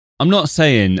I'm not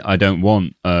saying I don't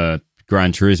want a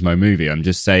Gran Turismo movie. I'm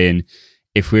just saying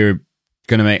if we're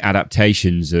going to make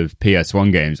adaptations of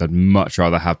PS1 games, I'd much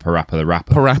rather have Parappa the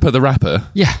Rapper. Parappa the Rapper?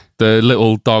 Yeah. The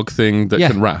little dog thing that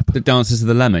can rap? That dances with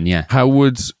the lemon, yeah. How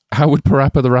would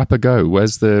Parappa the Rapper go?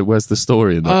 Where's the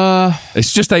story in that?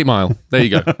 It's just 8 Mile. There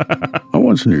you go. I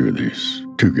once knew these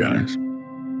two guys.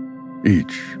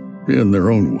 Each, in their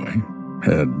own way,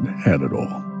 had it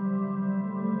all.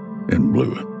 And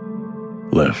blew it.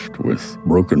 Left with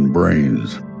broken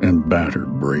brains and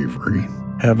battered bravery,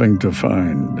 having to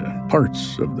find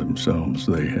parts of themselves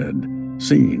they had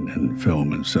seen in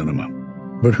film and cinema.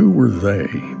 But who were they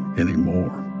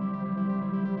anymore?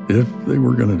 If they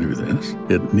were going to do this,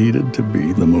 it needed to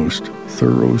be the most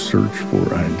thorough search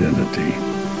for identity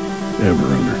ever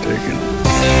undertaken.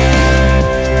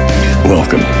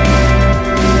 Welcome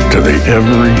to the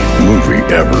Every Movie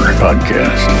Ever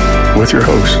podcast with your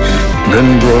hosts,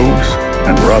 Ben Groves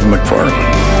and Rob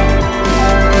McFarlane.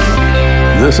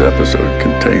 This episode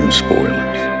contains spoilers.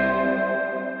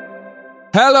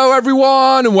 Hello,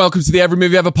 everyone, and welcome to the Every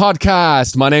Movie Ever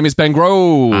podcast. My name is Ben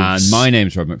Groves. And my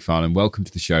name's Rob McFarlane. Welcome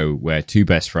to the show where two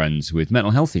best friends with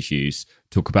mental health issues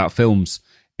talk about films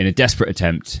in a desperate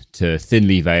attempt to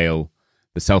thinly veil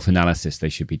the self-analysis they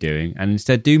should be doing and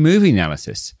instead do movie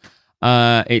analysis.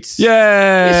 It's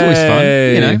always fun,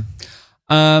 you know.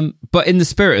 But in the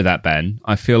spirit of that, Ben,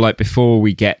 I feel like before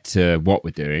we get to what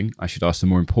we're doing, I should ask the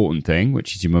more important thing,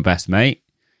 which is you're my best mate.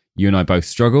 You and I both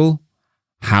struggle.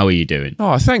 How are you doing?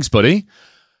 Oh, thanks, buddy.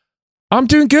 I'm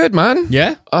doing good, man.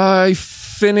 Yeah? I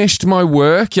finished my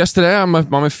work yesterday. I'm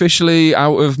officially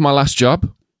out of my last job.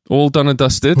 All done and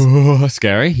dusted. Oh,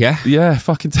 scary, yeah. Yeah,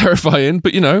 fucking terrifying.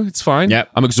 But, you know, it's fine.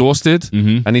 Yep. I'm exhausted.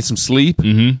 Mm-hmm. I need some sleep.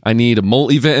 Mm-hmm. I need a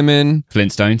multivitamin.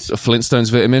 Flintstones. A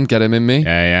Flintstones vitamin. Get them in me.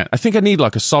 Yeah. I think I need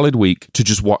like a solid week to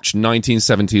just watch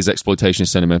 1970s exploitation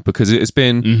cinema because it has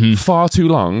been far too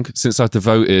long since I've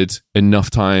devoted enough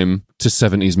time to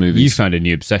 70s movies. You found a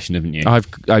new obsession, haven't you?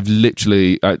 I've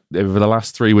literally over the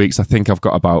last 3 weeks, I think I've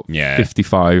got about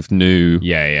 55 new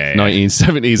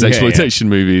 1970s exploitation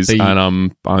movies, so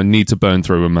and I need to burn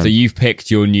through them. Man. So you've picked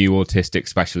your new autistic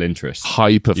special interest.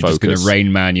 Hyper focus. You're just going to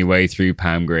Rain Man your way through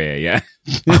Pam Grier, yeah?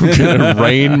 I'm going to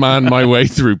Rain Man my way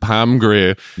through Pam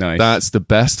Grier. Nice. That's the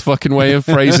best fucking way of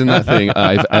phrasing that thing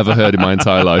I've ever heard in my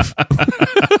entire life.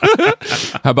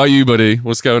 How about you, buddy?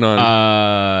 What's going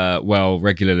on? Well,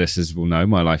 regular listeners will know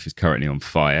my life is currently on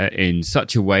fire in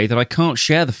such a way that I can't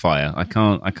share the fire. I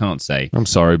can't say. I'm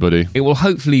sorry, buddy. It will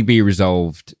hopefully be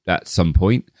resolved at some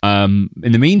point. In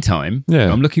the meantime,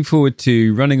 I'm looking forward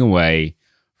to running away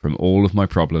from all of my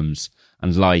problems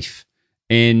and life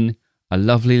in a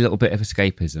lovely little bit of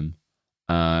escapism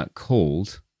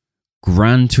called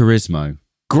Gran Turismo.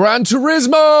 Gran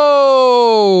Turismo!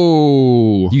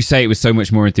 You say it with so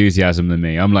much more enthusiasm than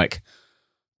me. I'm like,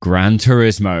 Gran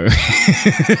Turismo.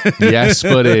 Yes,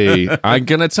 buddy. I'm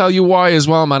gonna tell you why as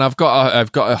well, man. I've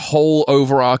got a whole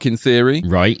overarching theory,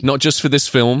 right? Not just for this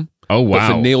film. Oh wow! But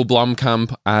for Neil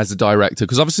Blomkamp as a director,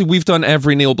 because obviously we've done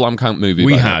every Neil Blomkamp movie.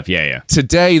 We have, yeah.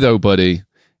 Today, though, buddy,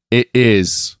 it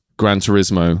is Gran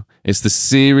Turismo. It's the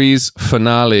series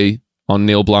finale on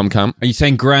Neil Blomkamp. Are you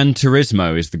saying Gran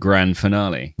Turismo is the grand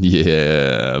finale?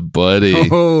 Yeah, buddy.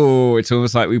 Oh, it's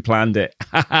almost like we planned it.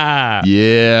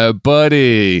 Yeah,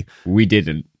 buddy. We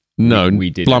didn't. No, we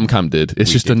didn't. Blomkamp did.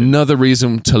 It's just another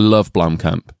reason to love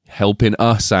Blomkamp, helping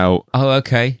us out. Oh,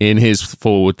 okay. In his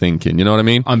forward thinking, you know what I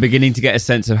mean? I'm beginning to get a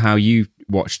sense of how you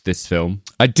watched this film.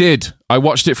 I did. I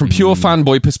watched it from pure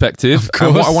fanboy perspective. Of course.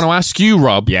 And what I want to ask you,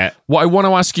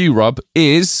 Rob,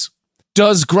 is,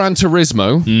 does Gran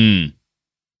Turismo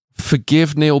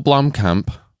forgive Neil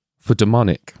Blomkamp for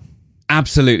Demonic?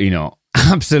 Absolutely not.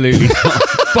 Absolutely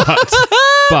not.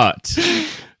 But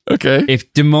okay.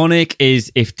 If Demonic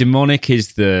is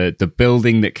the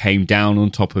building that came down on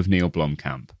top of Neil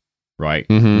Blomkamp, right?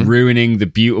 Mm-hmm. Ruining the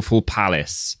beautiful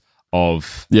palace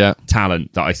of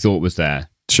talent that I thought was there.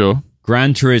 Sure.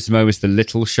 Gran Turismo is the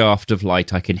little shaft of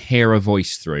light I can hear a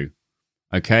voice through.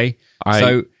 Okay?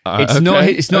 It's not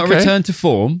a return to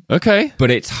form. Okay.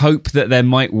 But it's hope that there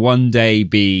might one day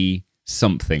be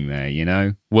something there, you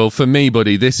know? Well, for me,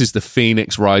 buddy, this is the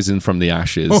phoenix rising from the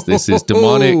ashes. This is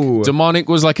Demonic. Demonic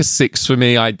was like a 6 for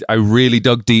me. I really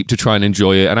dug deep to try and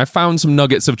enjoy it, and I found some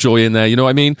nuggets of joy in there, you know what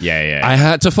I mean? Yeah. I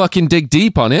had to fucking dig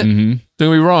deep on it. Mm-hmm.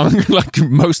 Don't get me wrong. Like,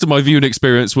 most of my viewing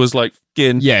experience was like,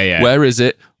 where is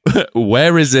it?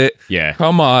 Where is it? Yeah.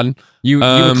 Come on. You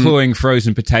were clawing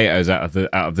frozen potatoes out of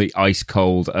the ice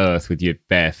cold earth with your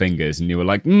bare fingers, and you were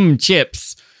like,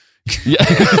 chips. Yeah.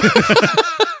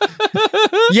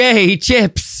 Yay,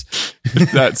 chips!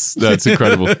 That's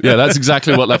incredible. Yeah, that's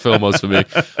exactly what that film was for me.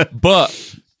 But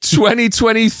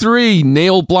 2023,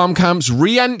 Neil Blomkamp's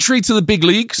re-entry to the big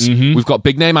leagues. We've got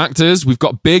big name actors. We've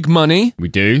got big money. We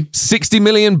do. 60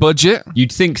 million budget.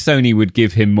 You'd think Sony would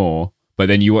give him more, but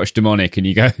then you watch Demonic and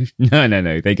you go,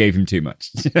 no, they gave him too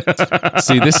much.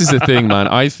 See, this is the thing, man.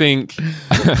 I think,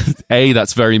 A,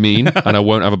 that's very mean, and I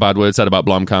won't have a bad word said about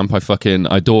Blomkamp. I fucking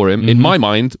adore him. In my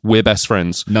mind, we're best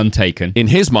friends. None taken. In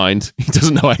his mind, he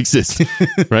doesn't know I exist,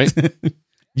 right?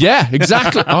 Yeah,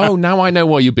 exactly. Oh, now I know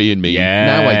why you're being mean. Yeah.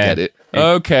 Now I get it.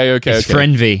 Okay. It's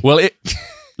friendly. Well,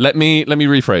 let me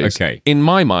rephrase. Okay. In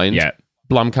my mind, Yeah.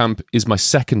 Blomkamp is my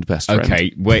second best friend.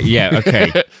 Okay, wait, yeah,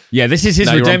 okay. Yeah, this is his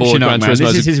Now you're on board, redemption arc, Gran man.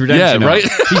 Turismo. This is his redemption Yeah, right?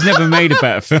 arc. He's never made a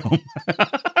better film.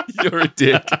 You're a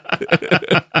dick.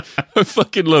 I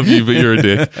fucking love you, but you're a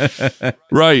dick.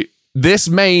 Right. This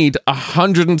made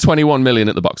 121 million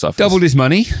at the box office. Doubled his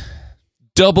money.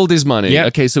 Doubled his money. Yep.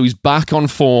 Okay, so he's back on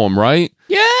form, right?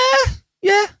 Yeah.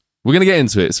 We're going to get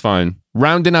into it. It's fine.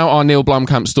 Rounding out our Neil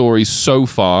Blomkamp stories so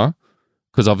far,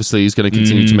 because obviously he's going to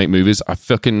continue to make movies. I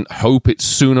fucking hope it's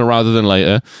sooner rather than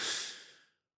later.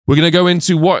 We're going to go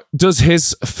into what does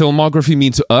his filmography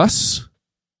mean to us?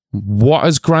 What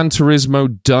has Gran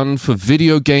Turismo done for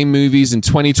video game movies in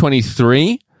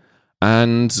 2023?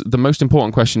 And the most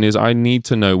important question is, I need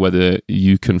to know whether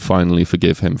you can finally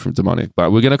forgive him from Demonic.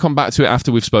 But we're going to come back to it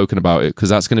after we've spoken about it, because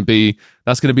that's going to be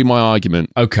my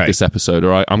argument. Okay. This episode,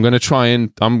 all right? I'm going to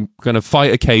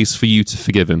fight a case for you to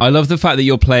forgive him. I love the fact that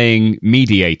you're playing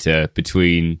mediator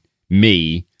between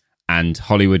me and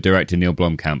Hollywood director Neil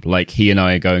Blomkamp. Like he and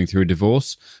I are going through a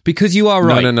divorce. Because you are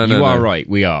right. No, you are right.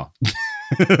 We are.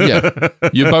 Yeah,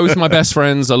 you're both my best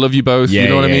friends. I love you both. Yeah, you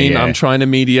know what I mean? yeah. I'm trying to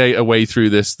mediate a way through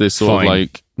this sort of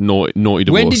like naughty divorce.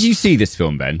 When did you see this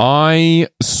film, Ben? I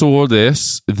saw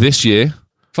this year.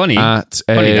 Funny. At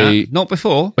not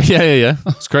before. Yeah.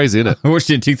 It's crazy, isn't it? I watched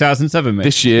it in 2007, mate.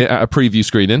 This year at a preview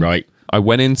screening. Right. I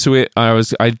went into it. I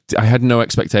had no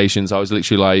expectations. I was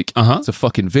literally like, it's a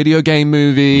fucking video game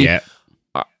movie. Yeah.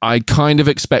 I kind of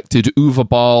expected Uwe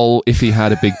Boll if he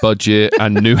had a big budget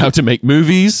and knew how to make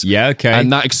movies. Yeah, okay.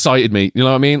 And that excited me. You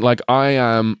know what I mean? Like, I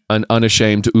am an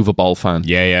unashamed Uwe Boll fan.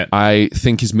 Yeah. I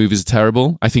think his movies are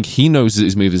terrible. I think he knows that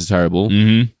his movies are terrible.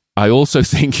 Mm-hmm. I also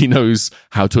think he knows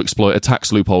how to exploit a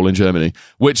tax loophole in Germany,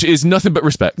 which is nothing but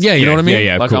respect. Yeah, you know what I mean?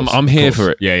 Yeah, like, I'm here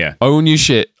for it. Yeah. Own your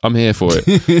shit. I'm here for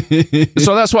it.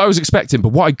 So that's what I was expecting. But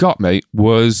what I got, mate,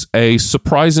 was a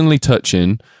surprisingly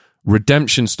touching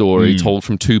redemption story told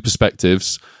from two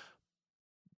perspectives,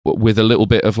 with a little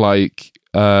bit of like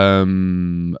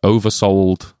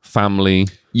oversold family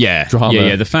drama.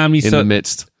 Yeah. The family in the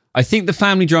midst. I think the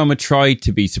family drama tried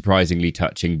to be surprisingly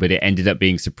touching, but it ended up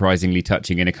being surprisingly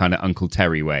touching in a kind of Uncle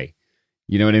Terry way.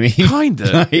 You know what I mean?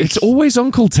 Kinda. Like, it's always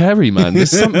Uncle Terry, man.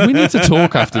 We need to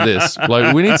talk after this.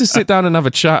 Like, we need to sit down and have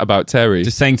a chat about Terry.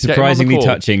 just saying surprisingly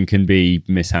touching can be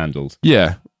mishandled.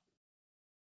 Yeah.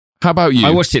 How about you?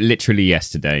 I watched it literally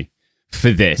yesterday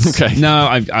for this. Okay. No,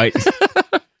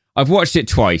 I've watched it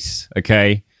twice,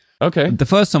 okay? Okay. The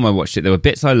first time I watched it, there were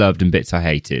bits I loved and bits I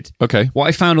hated. Okay. What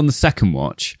I found on the second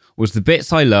watch was the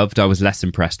bits I loved I was less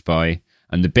impressed by,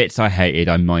 and the bits I hated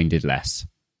I minded less.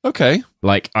 Okay.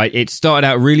 Like, it started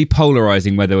out really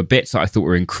polarizing, where there were bits that I thought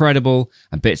were incredible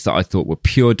and bits that I thought were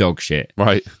pure dog shit.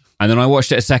 Right. And then I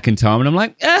watched it a second time and I'm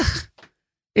like,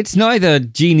 it's neither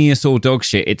genius or dog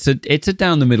shit. It's a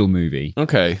down the middle movie.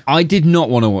 Okay. I did not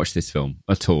want to watch this film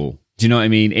at all. Do you know what I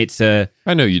mean? I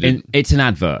know you did. It's an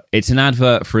advert. It's an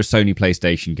advert for a Sony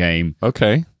PlayStation game.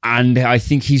 Okay. And I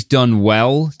think he's done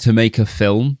well to make a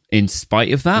film in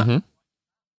spite of that.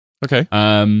 Mm-hmm.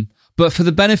 Okay. But for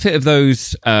the benefit of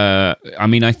those, I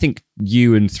think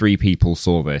you and 3 people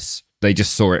saw this. They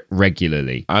just saw it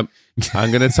regularly. I'm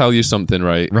going to tell you something,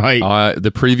 right? Right.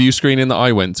 The preview screening that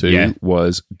I went to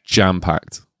was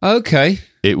jam-packed. Okay.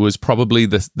 It was probably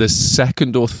the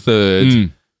second or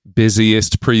third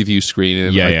busiest preview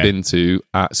screening I've been to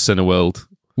at Cineworld.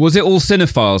 Was it all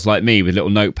cinephiles like me with little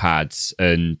notepads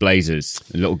and blazers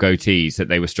and little goatees that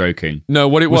they were stroking? No,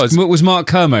 what it was Mark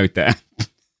Kermode there?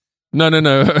 No.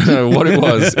 What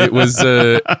it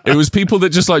was people that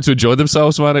just like to enjoy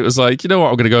themselves, man. It was like, you know what,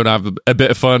 I'm going to go and have a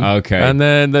bit of fun. Okay. And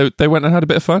then they went and had a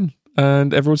bit of fun,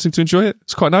 and everyone seemed to enjoy it.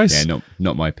 It's quite nice. Yeah,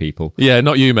 not my people. Yeah,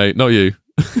 not you, mate. Not you.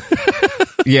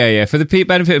 Yeah. For the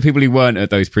benefit of people who weren't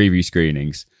at those preview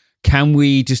screenings, can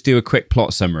we just do a quick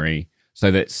plot summary so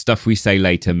that stuff we say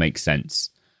later makes sense?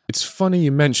 It's funny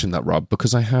you mentioned that, Rob,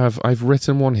 because I've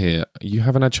written one here. You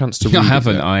haven't had a chance to read I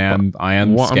haven't. it yet, I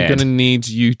am what scared. I'm going to need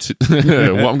you to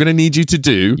what I'm going to need you to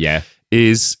do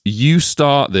is you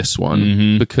start this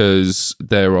one because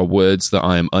there are words that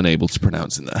I am unable to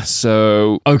pronounce in there.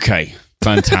 So, okay,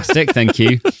 fantastic. Thank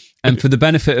you. And for the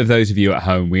benefit of those of you at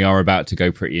home, we are about to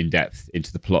go pretty in depth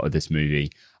into the plot of this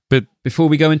movie. But before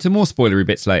we go into more spoilery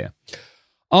bits later,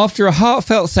 after a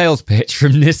heartfelt sales pitch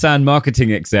from Nissan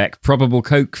marketing exec, probable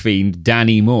coke fiend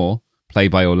Danny Moore,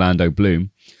 played by Orlando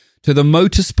Bloom, to the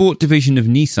motorsport division of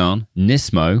Nissan,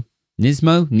 Nismo.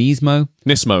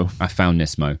 I found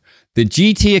Nismo. The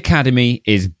GT Academy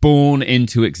is born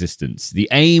into existence. The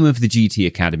aim of the GT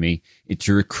Academy is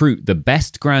to recruit the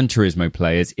best Gran Turismo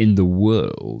players in the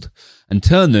world and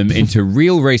turn them into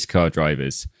real race car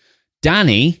drivers.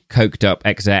 Danny, coked up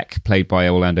exec, played by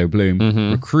Orlando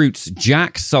Bloom, recruits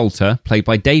Jack Salter, played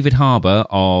by David Harbour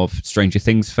of Stranger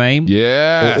Things fame.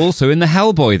 Yeah. Or also in the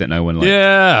Hellboy that no one liked.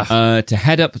 Yeah. To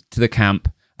head up to the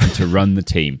camp and to run the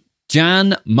team.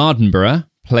 Jan Mardenborough,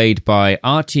 played by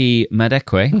Archie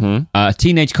Madekwe, a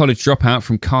teenage college dropout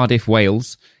from Cardiff,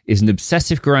 Wales, is an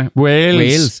obsessive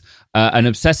an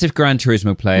obsessive Gran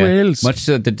Turismo player, much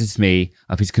to the dismay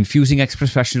of his confusing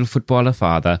ex-professional footballer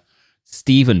father,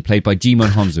 Stephen, played by Jimon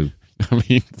Honzu. I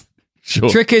mean, sure.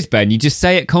 Trick is, Ben, you just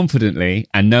say it confidently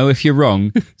and know if you're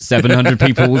wrong, 700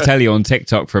 people will tell you on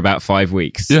TikTok for about 5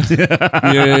 weeks. Yeah,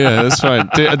 that's fine.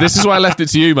 This is why I left it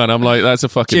to you, man. I'm like, that's a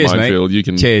fucking Cheers, minefield. Mate. You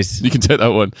can Cheers. You can take that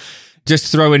one. Just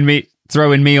throwing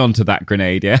me onto that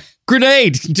grenade, yeah?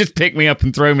 Grenade! Just pick me up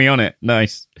and throw me on it.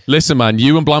 Nice. Listen, man,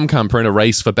 you and Blomkamp are in a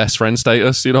race for best friend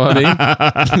status. You know what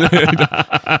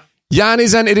I mean? Jan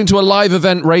is entered into a live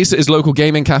event race at his local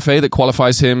gaming cafe that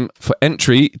qualifies him for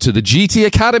entry to the GT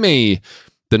Academy.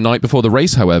 The night before the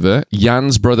race, however,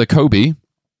 Jan's brother Kobe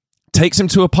takes him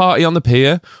to a party on the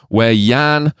pier where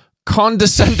Jan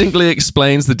condescendingly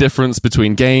explains the difference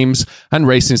between games and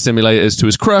racing simulators to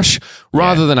his crush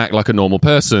rather than act like a normal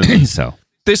person. So,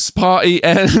 this party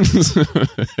ends...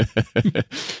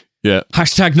 Yeah.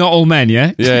 Hashtag not all men,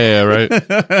 yeah? Yeah, right.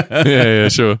 Yeah,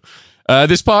 sure.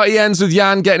 This party ends with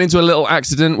Jan getting into a little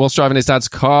accident whilst driving his dad's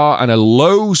car and a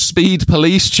low-speed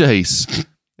police chase.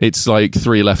 It's like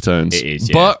 3 left turns. It is,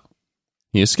 yeah. But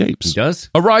he escapes. He does.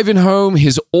 Arriving home,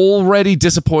 his already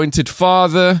disappointed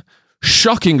father,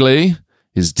 shockingly,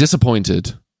 is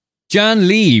disappointed. Jan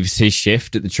leaves his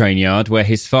shift at the train yard where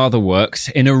his father works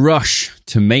in a rush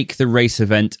to make the race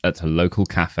event at a local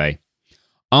cafe.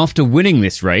 After winning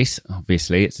this race,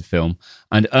 obviously it's a film,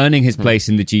 and earning his place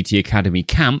in the GT Academy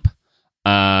camp,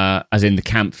 as in the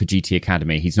camp for GT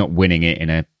Academy, he's not winning it in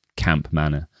a camp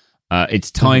manner.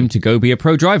 It's time to go be a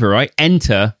pro driver, right?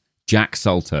 Enter Jack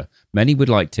Salter. Many would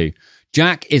like to.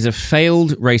 Jack is a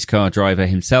failed race car driver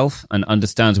himself and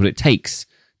understands what it takes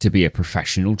to be a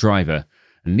professional driver.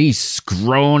 And these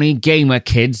scrawny gamer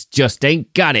kids just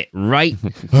ain't got it, right?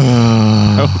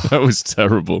 That was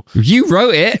terrible. You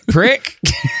wrote it, prick.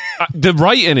 The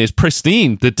writing is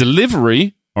pristine. The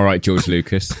delivery... All right, George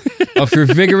Lucas. After a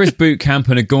vigorous boot camp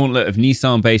and a gauntlet of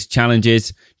Nissan-based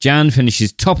challenges, Jan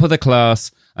finishes top of the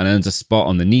class and earns a spot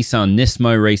on the Nissan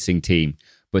Nismo racing team.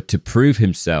 But to prove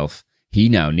himself, he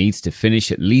now needs to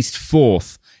finish at least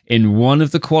 4th in one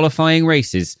of the qualifying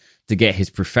races to get his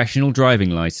professional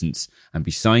driving license and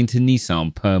be signed to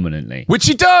Nissan permanently. Which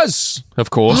he does, of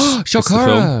course.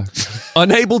 Shakara!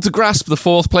 Unable to grasp the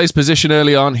 4th place position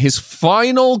early on, his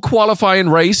final qualifying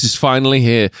race is finally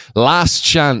here. Last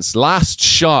chance, last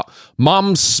shot,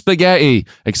 mom's spaghetti,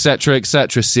 etc.,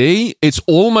 etc. See? It's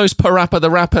almost Parappa the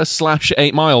Rapper /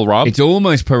 8 Mile, Rob. It's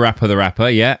almost Parappa the Rapper,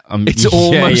 yeah. It's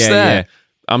almost there. Yeah.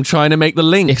 I'm trying to make the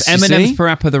link. If Eminem's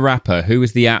Parappa the Rapper, who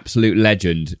is the absolute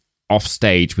legend off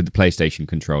stage with the PlayStation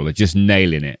controller, just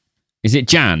nailing it? Is it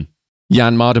Jan?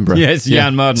 Jan Mardenborough. Yes,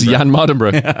 Jan Mardenborough. It's Jan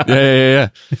Mardenborough.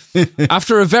 Yeah.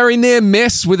 After a very near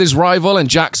miss with his rival and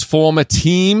Jack's former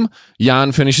team,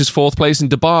 Jan finishes 4th place in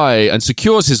Dubai and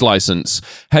secures his license.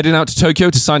 Heading out to Tokyo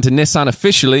to sign to Nissan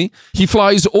officially, he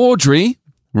flies Audrey.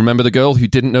 Remember the girl who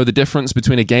didn't know the difference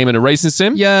between a game and a racing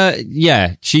sim?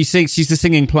 Yeah. She's the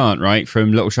singing plant, right?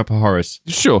 From Little Shop of Horrors.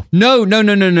 Sure. No.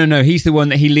 He's the one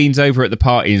that he leans over at the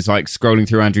party and is like scrolling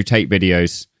through Andrew Tate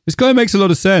videos. This guy makes a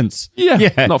lot of sense.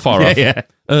 Yeah. Not far off. Yeah.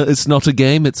 It's not a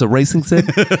game, it's a racing sim.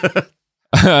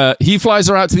 He flies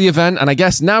her out to the event, and I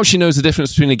guess now she knows the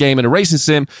difference between a game and a racing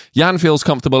sim, Jan feels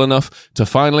comfortable enough to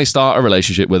finally start a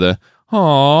relationship with her.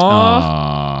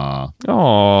 Aww.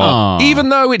 Even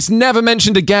though it's never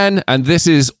mentioned again, and this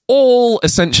is all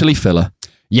essentially filler.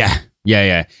 Yeah.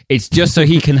 Yeah. It's just so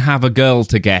he can have a girl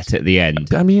to get at the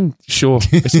end. I mean, sure.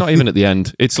 It's not even at the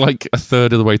end. It's like a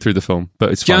third of the way through the film,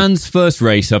 but it's fine. Jan's first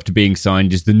race after being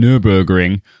signed is the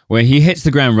Nürburgring, where he hits the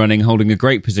ground running, holding a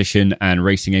great position and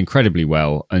racing incredibly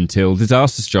well until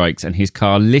disaster strikes and his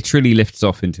car literally lifts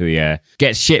off into the air,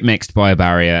 gets shit mixed by a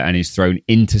barrier and is thrown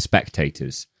into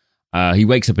spectators. He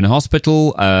wakes up in a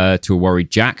hospital to a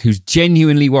worried Jack, who's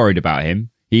genuinely worried about him.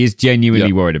 He is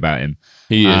genuinely worried about him.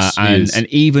 He is. And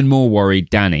even more worried,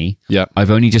 Danny. Yeah.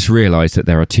 I've only just realised that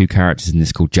there are two characters in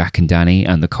this called Jack and Danny,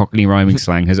 and the Cockney rhyming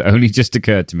slang has only just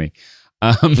occurred to me.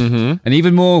 And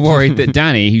even more worried that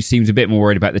Danny, who seems a bit more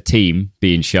worried about the team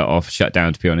being shut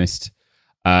down, to be honest,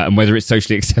 and whether it's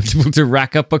socially acceptable to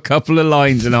rack up a couple of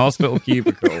lines in a hospital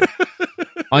cubicle.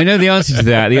 I know the answer to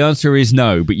that. The answer is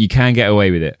no, but you can get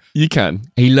away with it. You can.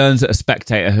 He learns that a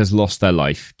spectator has lost their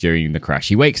life during the crash.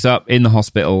 He wakes up in the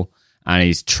hospital and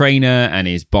his trainer and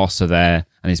his boss are there.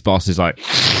 And his boss is like,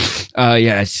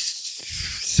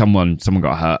 someone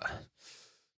got hurt.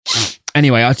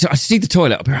 Anyway, I just need the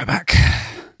toilet. I'll be right back.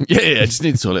 Yeah, I just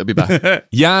need the toilet. I'll be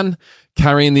back. Jan,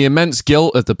 carrying the immense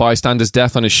guilt of the bystander's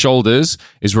death on his shoulders,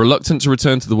 is reluctant to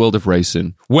return to the world of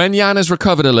racing. When Jan has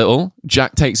recovered a little,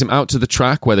 Jack takes him out to the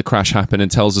track where the crash happened and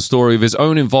tells the story of his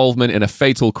own involvement in a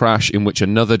fatal crash in which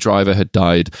another driver had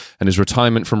died and his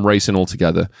retirement from racing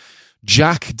altogether.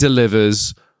 Jack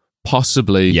delivers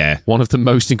possibly one of the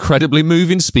most incredibly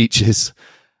moving speeches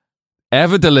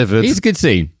ever delivered. It's a good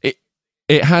scene.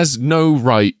 It has no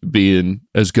right being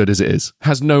as good as it is.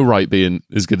 Has no right being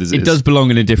as good as it is. It does belong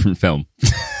in a different film.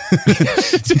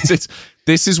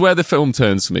 This is where the film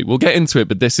turns for me. We'll get into it,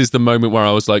 but this is the moment where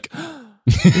I was like,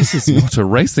 this is not a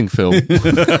racing film.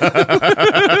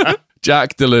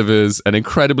 Jack delivers an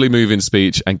incredibly moving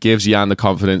speech and gives Jan the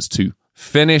confidence to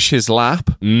finish his lap,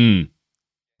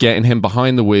 getting him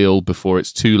behind the wheel before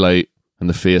it's too late and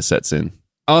the fear sets in.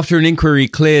 After an inquiry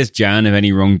clears Jan of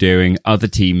any wrongdoing, other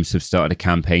teams have started a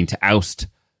campaign to oust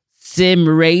sim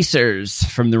racers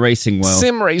from the racing world.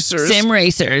 Sim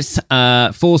racers.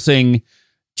 Forcing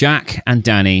Jack and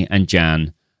Danny and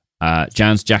Jan,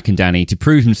 Jan's Jack and Danny, to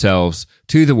prove themselves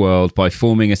to the world by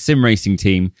forming a sim racing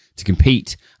team to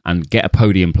compete and get a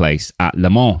podium place at Le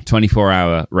Mans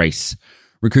 24-hour race.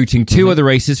 Recruiting two other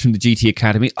racers from the GT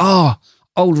Academy.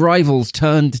 Old rivals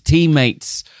turned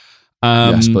teammates.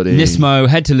 Yes, buddy. Nismo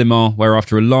head to Le Mans, where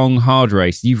after a long, hard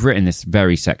race, you've written this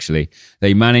very sexually,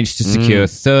 they managed to secure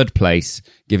third place,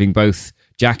 giving both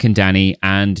Jack and Danny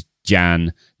and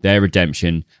Jan their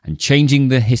redemption and changing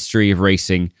the history of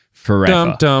racing forever.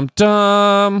 Dum, dum,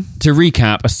 dum. To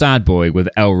recap, a sad boy with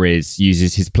El Riz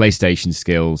uses his PlayStation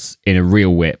skills in a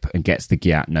real whip and gets the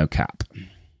Giat no cap.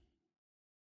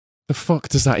 The fuck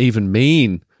does that even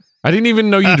mean? I didn't even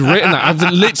know you'd written that.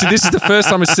 This is the first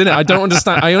time I've seen it. I don't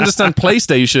understand. I understand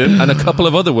PlayStation and a couple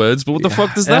of other words, but what the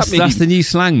fuck does that mean? That's the new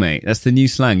slang, mate. That's the new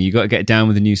slang. You got to get down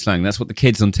with the new slang. That's what the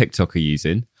kids on TikTok are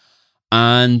using.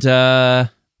 And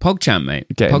PogChamp, mate.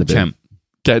 PogChamp.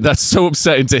 Okay, that's so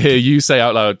upsetting to hear you say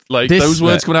out loud. Like those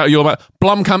words coming out of your mouth.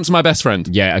 Blomkamp's my best friend.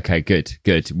 Yeah. Okay. Good.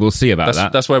 We'll see about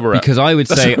that. That's where we're at. Because I would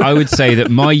say that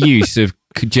my use of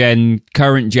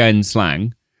current gen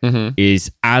slang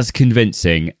is as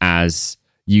convincing as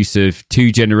use of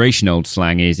 2-generation-old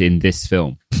slang is in this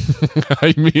film.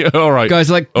 I mean, all right. Guys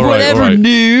are like, whatever,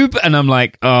 noob. And I'm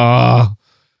like,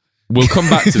 We'll come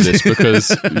back to this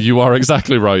because you are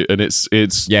exactly right. And it's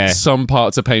some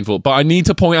parts are painful. But I need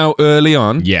to point out early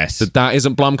on that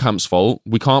isn't Blomkamp's fault.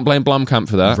 We can't blame Blomkamp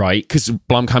for that. Right. Because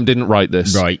Blomkamp didn't write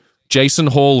this. Right. Jason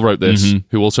Hall wrote this,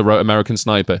 who also wrote American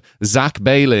Sniper. Zach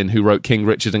Balin, who wrote King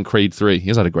Richard and Creed 3.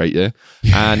 He's had a great year.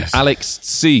 Yes. And Alex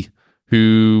C.,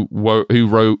 who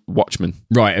wrote Watchmen.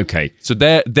 Right, okay. So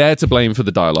they're to blame for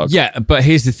the dialogue. Yeah, but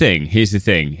here's the thing.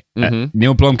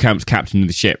 Neil Blomkamp's captain of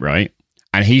the ship, right?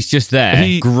 And he's just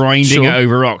there grinding it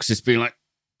over rocks, just being like,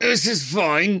 this is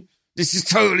fine. This is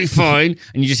totally fine.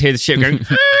 And you just hear the ship going...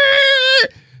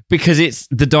 Because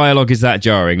the dialogue is that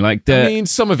jarring. I mean,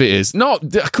 some of it is.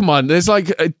 Come on, there's like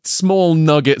small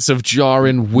nuggets of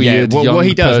jarring, weird, what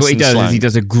he does slang. is he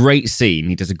does a great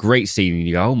scene. And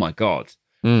you go, oh my God.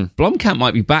 Blomkamp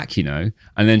might be back, And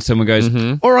then someone goes,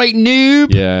 all right,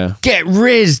 noob. Yeah. Get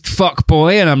rizzed, fuck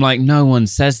boy. And I'm like, no one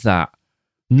says that.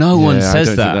 No one says I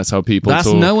don't that. Think that's how people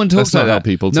talk. No one talks like that. How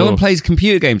people no talk. one plays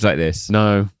computer games like this.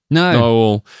 No.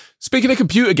 Speaking of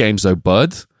computer games, though,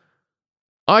 bud,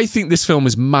 I think this film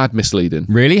is mad misleading.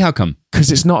 Really? How come?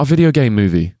 Because it's not a video game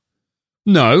movie.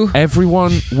 No.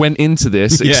 Everyone went into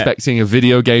this expecting a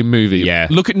video game movie. Yeah.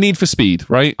 Look at Need for Speed,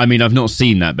 right? I mean, I've not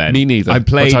seen that, Ben. Me neither.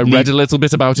 But I read a little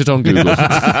bit about it on Google.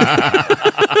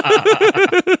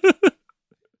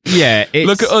 Yeah,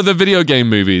 Look at other video game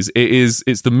movies.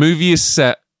 It's the movie is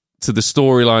set to the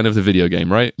storyline of the video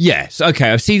game, right? Yes.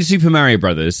 Okay, I've seen Super Mario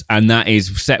Brothers, and that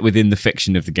is set within the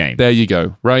fiction of the game. There you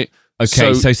go, right?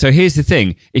 Okay, so here's the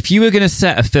thing. If you were going to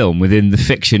set a film within the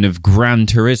fiction of Gran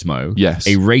Turismo, yes,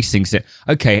 a racing set.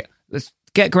 Okay, let's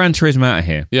get Gran Turismo out of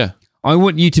here. Yeah. I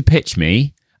want you to pitch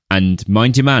me, and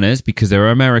mind your manners, because there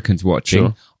are Americans watching.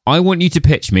 Sure. I want you to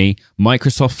pitch me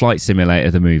Microsoft Flight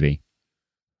Simulator, the movie.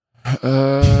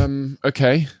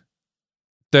 Okay.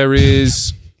 There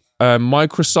is a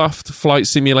Microsoft Flight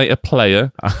Simulator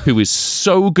player who is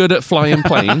so good at flying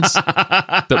planes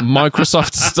that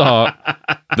Microsoft start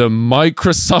the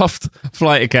Microsoft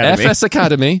Flight Academy, FS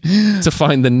Academy, to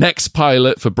find the next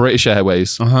pilot for British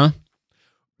Airways.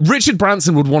 Richard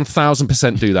Branson would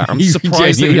 1000% do that. I'm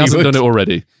surprised that he hasn't done it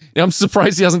already. I'm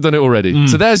surprised he hasn't done it already.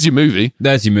 So there's your movie.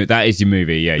 That is your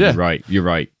movie. Yeah, you're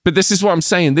right. But this is what I'm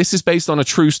saying. This is based on a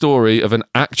true story of an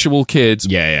actual kid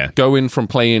going from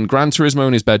playing Gran Turismo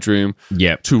in his bedroom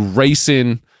to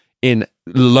racing in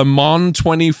Le Mans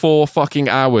 24 fucking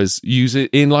hours, use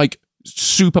it in like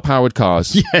super powered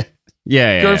cars.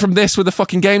 Going from this with a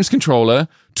fucking games controller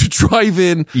to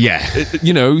driving,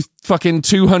 fucking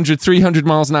 200, 300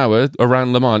 miles an hour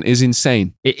around Le Mans is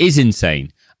insane. It is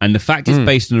insane. And the fact it's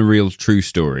based on a real true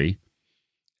story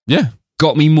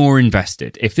got me more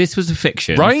invested. If this was a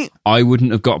fiction, right? I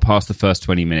wouldn't have got past the first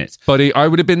 20 minutes. Buddy, I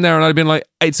would have been there and I'd have been like,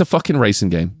 it's a fucking racing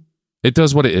game. It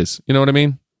does what it is. You know what I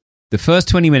mean? The first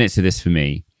 20 minutes of this for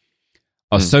me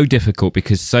are so difficult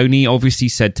because Sony obviously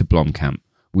said to Blomkamp,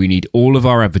 we need all of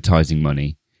our advertising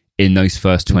money in those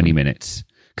first 20 minutes.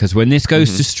 Because when this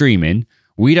goes to streaming,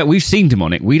 we've seen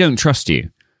demonic. We don't trust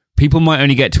you. People might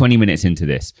only get 20 minutes into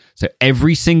this. So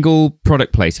every single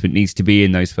product placement needs to be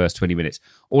in those first 20 minutes.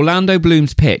 Orlando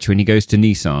Bloom's pitch when he goes to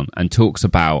Nissan and talks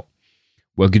about,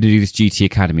 we're going to do this GT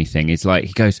Academy thing, is like,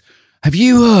 he goes, have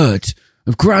you heard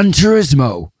of Gran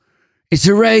Turismo? It's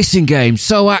a racing game,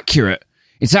 so accurate.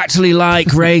 It's actually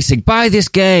like racing. Buy this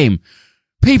game.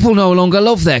 People no longer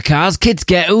love their cars. Kids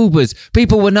get Ubers.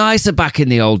 People were nicer back in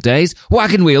the old days.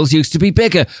 Wagon wheels used to be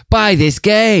bigger. Buy this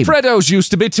game. Freddos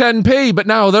used to be 10p, but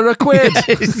now they're a quid.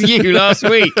 It's you last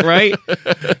week, right?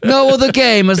 No other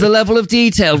game has the level of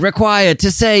detail required to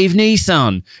save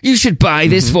Nissan. You should buy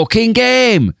this fucking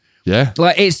game. Yeah.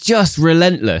 Like, it's just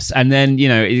relentless. And then,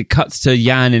 it cuts to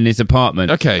Jan in his apartment.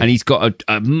 Okay. And he's got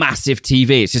a massive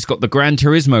TV. It's just got the Gran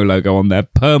Turismo logo on there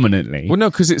permanently. Well,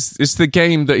 no, because it's the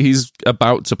game that he's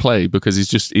about to play because he's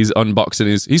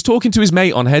unboxing he's talking to his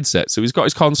mate on headset. So he's got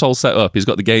his console set up. He's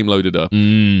got the game loaded up.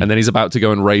 And then he's about to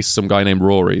go and race some guy named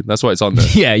Rory. That's why it's on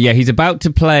there. Yeah. He's about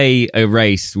to play a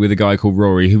race with a guy called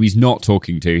Rory who he's not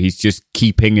talking to. He's just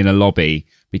keeping in a lobby.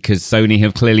 Because Sony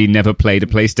have clearly never played a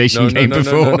PlayStation game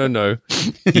before. No.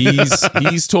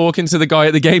 He's talking to the guy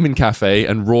at the gaming cafe,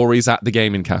 and Rory's at the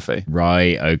gaming cafe.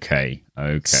 Right, okay.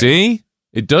 See?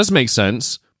 It does make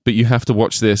sense, but you have to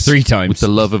watch this 3 times with the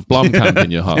love of Blomkamp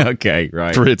in your heart. Okay,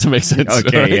 right. For it to make sense.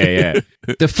 Okay, right?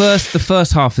 Yeah. The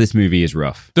first half of this movie is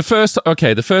rough. The first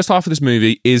half of this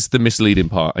movie is the misleading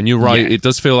part. And you're right, it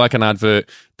does feel like an advert.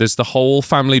 There's the whole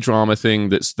family drama thing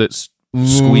that's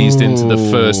squeezed into the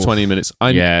first 20 minutes.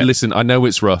 Listen, I know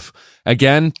it's rough.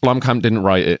 Again, Blomkamp didn't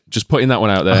write it. Just putting that one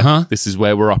out there. This is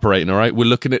where we're operating, all right? We're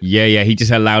looking at... Yeah, he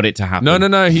just allowed it to happen.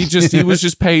 No. He was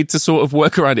just paid to sort of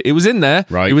work around it. It was in there.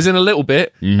 Right. It was in a little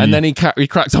bit. And then he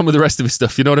cracked on with the rest of his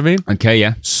stuff. You know what I mean? Okay,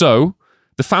 yeah. So,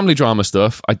 the family drama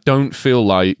stuff, I don't feel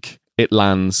like it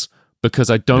lands because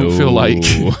I don't feel like...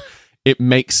 it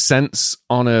makes sense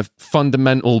on a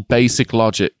fundamental basic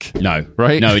logic. No.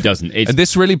 Right? No, it doesn't. And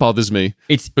this really bothers me.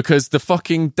 It's because the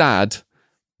fucking dad,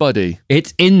 buddy.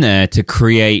 It's in there to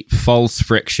create false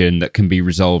friction that can be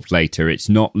resolved later. It's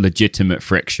not legitimate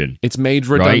friction. It's made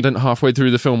redundant halfway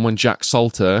through the film when Jack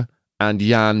Salter and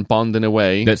Jan bond in a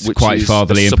way that's quite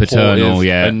fatherly and paternal,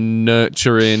 and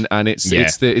nurturing, and it's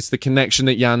the connection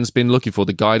that Jan's been looking for,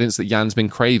 the guidance that Jan's been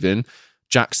craving.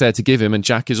 Jack's there to give him, and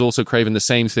Jack is also craving the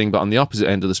same thing, but on the opposite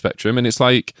end of the spectrum. And it's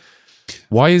like,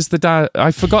 why is the dad...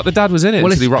 I forgot the dad was in it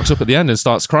until he rocks up at the end and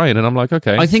starts crying, and I'm like,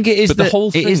 okay. I think it is, but the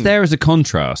whole thing... it is there as a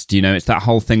contrast, it's that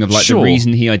whole thing of like the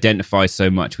reason he identifies so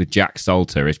much with Jack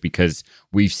Salter is because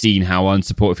we've seen how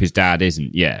unsupportive his dad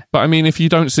isn't, But I mean, if you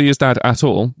don't see his dad at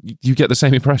all, you get the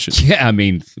same impression. Yeah, I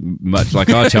mean, much like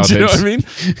our childhoods. Do you know what I mean?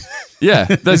 Yeah,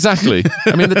 exactly.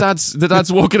 I mean, the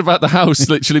dad's walking about the house,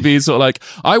 literally being sort of like,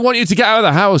 I want you to get out of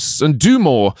the house and do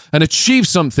more and achieve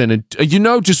something and,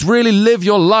 just really live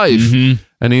your life.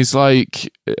 And he's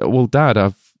like, well, Dad,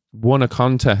 I've won a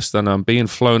contest and I'm being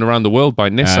flown around the world by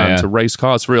Nissan to race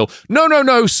cars for real.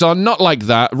 No, son, not like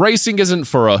that. Racing isn't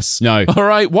for us. No. All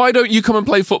right, why don't you come and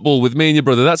play football with me and your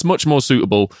brother? That's much more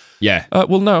suitable. Yeah.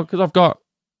 Well, no, because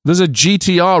there's a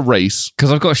GTR race.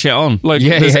 Because I've got shit on. Like,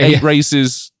 there's 8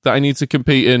 races that I need to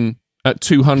compete in at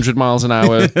 200 miles an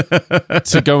hour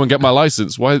to go and get my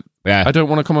license. Why? Yeah. I don't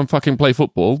want to come and fucking play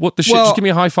football. What the shit? Just give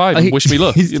me a high five and wish me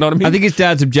luck. You know what I mean? I think his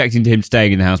dad's objecting to him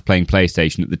staying in the house playing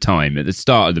PlayStation at the time, at the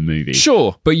start of the movie.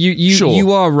 Sure. But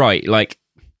you are right. Like,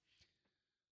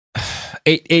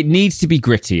 it needs to be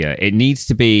grittier. It needs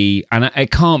to be, and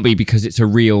it can't be because it's a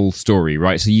real story,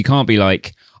 right? So you can't be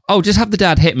like, oh, just have the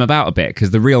dad hit him about a bit,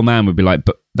 because the real man would be like,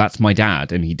 but that's my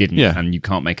dad, and he didn't, and you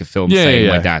can't make a film saying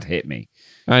my dad hit me.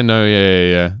 I know,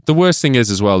 yeah. The worst thing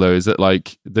is as well, though, is that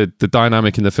like the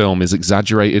dynamic in the film is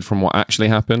exaggerated from what actually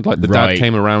happened. Like the dad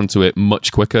came around to it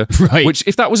much quicker. Right. Which,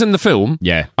 if that was in the film,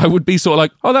 I would be sort of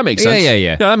like, oh, that makes sense.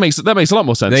 Yeah, that makes a lot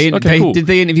more sense. Cool. Did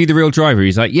they interview the real driver?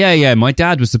 He's like, yeah, my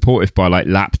dad was supportive by like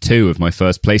lap 2 of my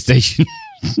first PlayStation.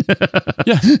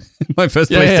 My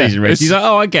first PlayStation race. He's like,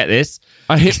 oh, I get this.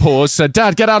 I hit pause, said,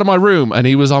 Dad, get out of my room, and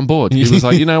he was on board. He was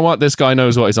like, you know what, this guy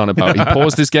knows what he's on about. He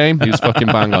paused his game, he was fucking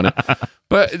bang on it.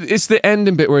 But it's the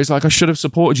ending bit where he's like, I should have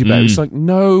supported you better. It's like,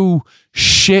 no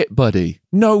shit, buddy.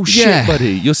 No shit,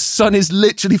 buddy. Your son is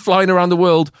literally flying around the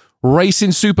world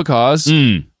racing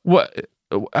supercars. What?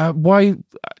 Why?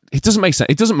 It doesn't make sense.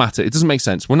 It doesn't matter. It doesn't make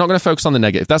sense. We're not going to focus on the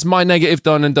negative. That's my negative,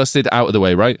 done and dusted, out of the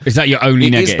way, right? Is that your only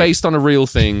negative? It is based on a real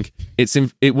thing.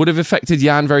 It would have affected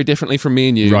Jan very differently from me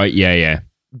and you. Right, yeah.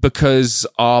 Because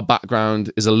our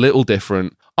background is a little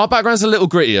different. Our background's a little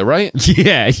grittier, right?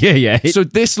 Yeah. So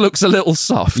this looks a little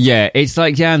soft. Yeah, it's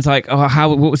like Jan's like, oh,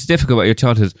 what was difficult about your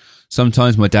childhood?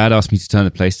 Sometimes my dad asked me to turn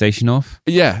the PlayStation off.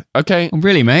 Yeah, okay. Oh,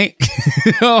 really, mate?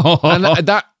 And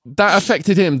that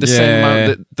affected him the same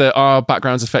amount that our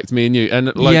backgrounds affect me and you.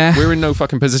 And like we're in no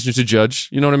fucking position to judge,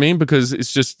 you know what I mean? Because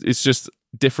it's just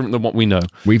different than what we know.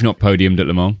 We've not podiumed at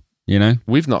Le Mans, you know?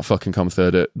 We've not fucking come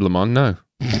third at Le Mans, no.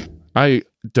 I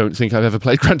don't think I've ever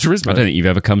played Gran Turismo. I don't think you've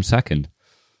ever come second.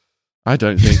 I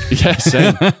don't think. Yeah,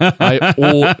 same.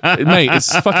 Mate,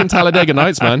 it's fucking Talladega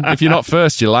Nights, man. If you're not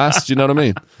first, you're last. You know what I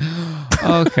mean?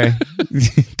 Okay.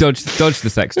 Dodge the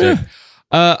sex joke.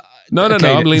 No,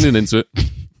 I'm leaning into it.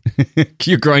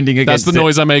 You're grinding against That's the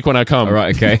noise I make when I come. All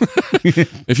right, okay.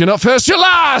 If you're not first, you're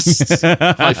last!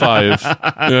 High five. You know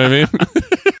what I mean?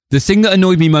 The thing that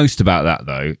annoyed me most about that,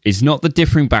 though, is not the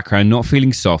differing background, not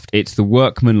feeling soft. It's the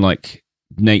workman-like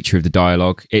nature of the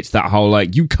dialogue. It's that whole,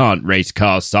 like, you can't race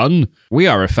cars, son. We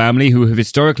are a family who have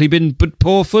historically been but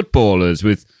poor footballers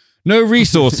with no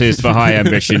resources for high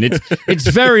ambition. It's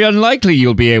very unlikely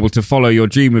you'll be able to follow your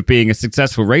dream of being a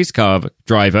successful race car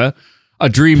driver, a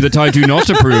dream that I do not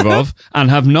approve of and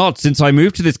have not since I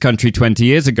moved to this country 20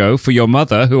 years ago for your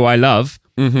mother, who I love.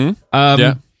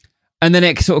 Yeah. And then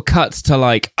it sort of cuts to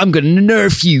like, I'm going to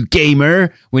nerf you,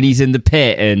 gamer, when he's in the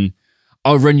pit and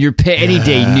I'll run your pit any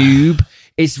day, noob.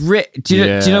 It's do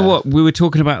you know what? We were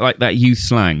talking about like that youth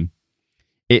slang.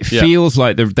 It feels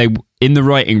like they in the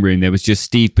writing room, there was just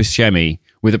Steve Buscemi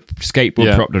with a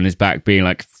skateboard propped on his back being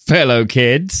like, fellow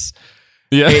kids.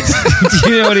 Yeah. Do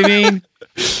you know what I mean?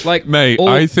 Like, mate,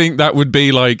 I think that would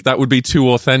be too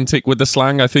authentic with the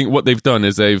slang. I think what they've done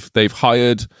is they've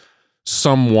hired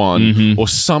someone or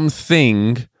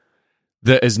something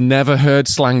that has never heard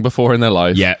slang before in their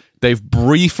life. Yeah. They've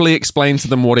briefly explained to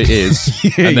them what it is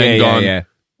and then gone,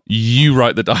 you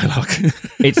write the dialogue.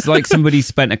 It's like somebody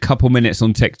spent a couple minutes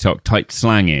on TikTok, typed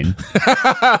slang in.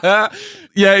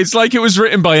 Yeah, it's like it was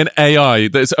written by an AI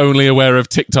that's only aware of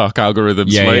TikTok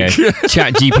algorithms. Yeah.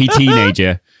 Chat GPT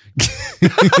teenager.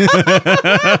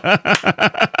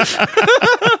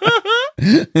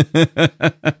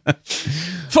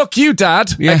 Fuck you,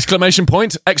 Dad! Yeah. Exclamation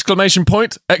point! Exclamation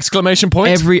point! Exclamation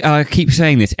point! I keep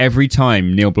saying this every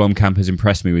time Neil Blomkamp has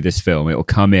impressed me with this film. It'll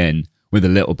come in with a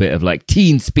little bit of like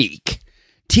teen speak.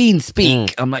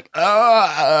 I'm like,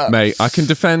 mate, I can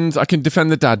defend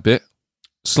the dad bit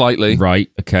slightly. Right?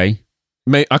 Okay.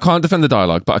 Mate, I can't defend the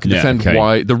dialogue, but I can defend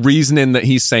why the reasoning that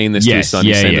he's saying this to his son.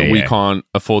 He's saying that we can't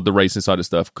afford the racing side of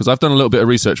stuff because I've done a little bit of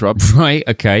research, Rob. Right?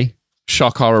 Okay.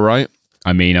 Shock horror, right?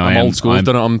 I mean, I'm old school. I've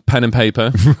done it on pen and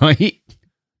paper. Right.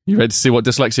 You ready to see what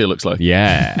dyslexia looks like?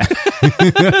 Yeah.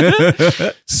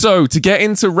 So to get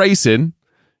into racing,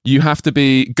 you have to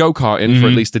be go-karting for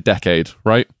at least a decade,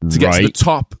 right? To get to the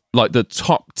top, like the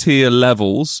top tier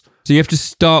levels. So you have to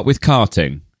start with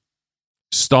karting.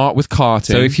 Start with karting.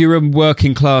 So if you're a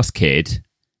working class kid,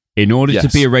 In order to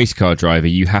Yes. be a race car driver,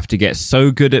 you have to get so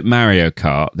good at Mario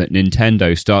Kart that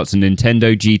Nintendo starts a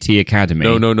Nintendo GT Academy.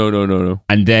 No.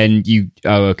 And then you...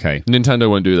 Oh, okay. Nintendo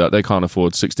won't do that. They can't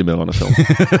afford 60 mil on a film.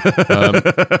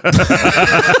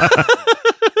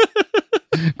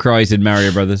 Cries in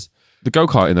Mario Brothers. The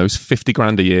go-karting, though, is 50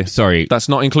 grand a year. Sorry. That's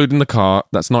not including the car.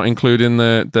 That's not including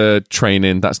the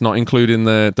training. That's not including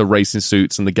the racing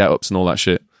suits and the get-ups and all that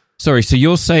shit. Sorry, so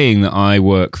you're saying that I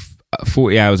work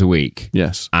 40 hours a week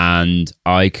Yes. and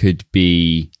I could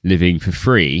be living for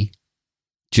free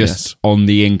just Yes. on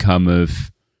the income of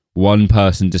one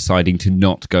person deciding to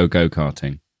not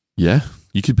go-karting? Yeah.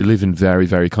 You could be living very,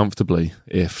 very comfortably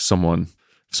if someone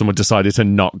decided to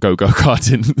not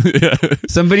go-karting. Yeah.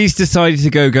 Somebody's decided to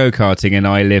go-karting and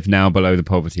I live now below the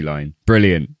poverty line.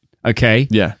 Brilliant. Okay.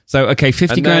 Yeah. So, okay,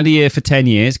 50 And grand then- a year for 10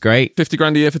 years. Great. 50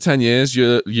 grand a year for 10 years.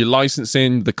 Your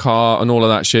licensing, the car, and all of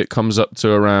that shit comes up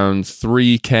to around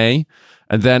 3K.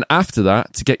 And then after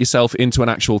that, to get yourself into an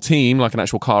actual team, like an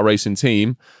actual car racing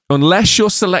team, unless you're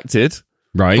selected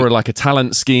Right. for like a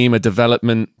talent scheme, a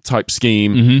development type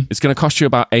scheme, it's going to cost you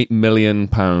about £8 million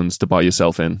to buy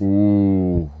yourself in.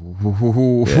 Ooh.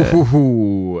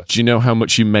 Do you know how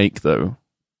much you make though?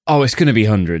 Oh, it's going to be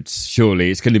hundreds, surely.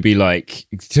 It's going to be like,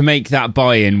 to make that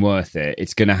buy-in worth it,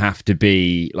 it's going to have to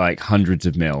be like hundreds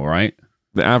of mil, right?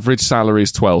 The average salary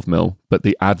is 12 mil, but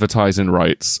the advertising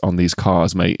rights on these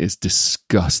cars, mate, is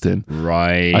disgusting.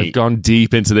 Right. I've gone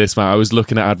deep into this, man. I was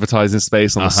looking at advertising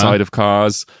space on the side of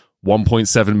cars,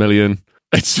 1.7 million.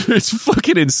 It's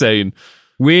fucking insane.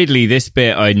 Weirdly, this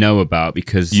bit I know about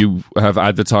because... You have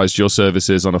advertised your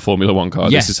services on a Formula One car.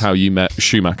 Yes. This is how you met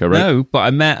Schumacher, right? No, but I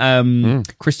met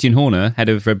Christian Horner, head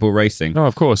of Red Bull Racing. No,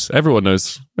 of course. Everyone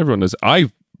knows.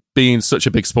 I, being such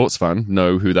a big sports fan,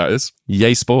 know who that is.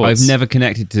 Yay Sports. I've never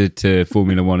connected to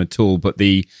Formula One at all, but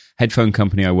the headphone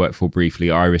company I worked for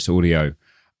briefly, Iris Audio,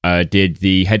 did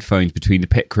the headphones between the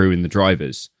pit crew and the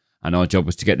drivers. And our job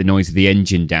was to get the noise of the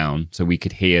engine down so we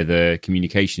could hear the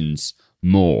communications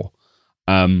more.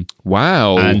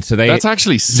 Wow. And so that's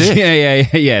actually sick.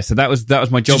 Yeah. So that was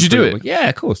my job. Did you do it? Yeah,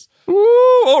 of course.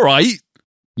 Ooh, all right.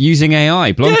 Using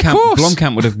AI, course.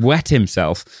 Blomkamp would have wet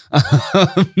himself.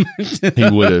 He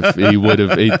would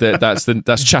have.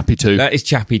 That's Chappie 2. That is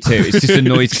Chappie 2. It's just a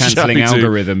noise cancelling Chappie 2.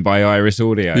 algorithm by Iris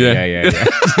Audio. Yeah.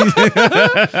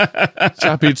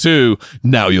 Chappie 2.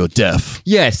 Now you're deaf.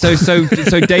 Yeah, so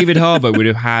David Harbour would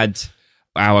have had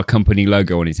our company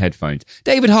logo on his headphones.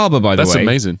 David Harbour, by the way. That's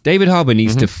amazing. David Harbour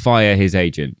needs to fire his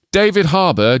agent. David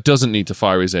Harbour doesn't need to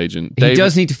fire his agent. He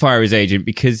does need to fire his agent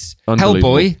because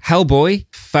Unbelievable. Hellboy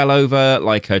fell over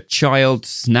like a child,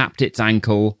 snapped its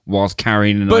ankle whilst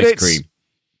carrying an ice cream.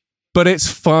 But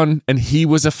it's fun, and he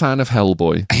was a fan of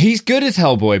Hellboy. He's good as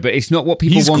Hellboy, but it's not what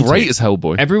people wanted. He's great as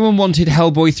Hellboy. Everyone wanted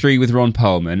Hellboy 3 with Ron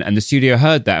Perlman, and the studio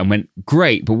heard that and went,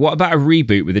 great, but what about a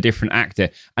reboot with a different actor?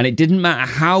 And it didn't matter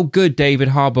how good David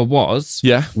Harbour was.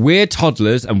 Yeah. We're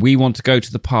toddlers, and we want to go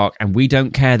to the park, and we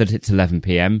don't care that it's 11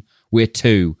 p.m. We're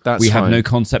 2. That's we have fine. no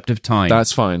concept of time.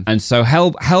 That's fine. And so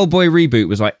Hellboy reboot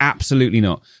was like, absolutely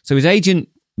not. So his agent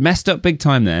messed up big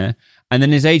time there, and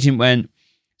then his agent went,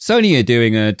 Sony are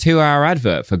doing a 2-hour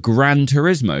advert for Gran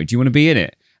Turismo. Do you want to be in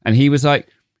it? And he was like,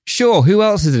 sure, who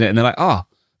else is in it? And they're like,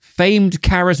 famed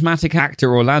charismatic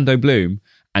actor Orlando Bloom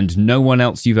and no one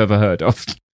else you've ever heard of.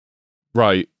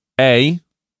 Right.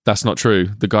 That's not true.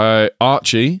 The guy,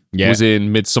 Archie, was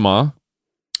in Midsommar.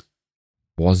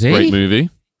 Was he? Great movie.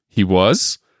 He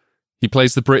was. He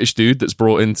plays the British dude that's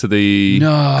brought into the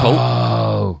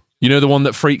cult. You know the one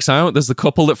that freaks out? There's the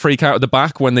couple that freak out at the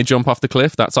back when they jump off the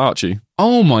cliff. That's Archie.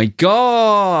 Oh my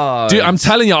God. Dude, I'm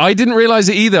telling you, I didn't realize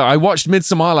it either. I watched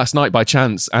Midsommar last night by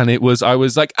chance, and I was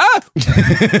like,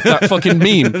 that fucking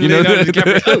meme. You know?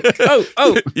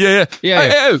 Yeah.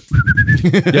 Yeah,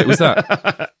 it was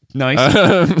that.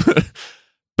 Nice.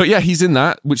 But yeah, he's in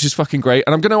that, which is fucking great.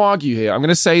 And I'm going to argue here. I'm going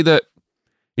to say that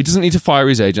he doesn't need to fire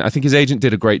his agent. I think his agent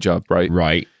did a great job, right?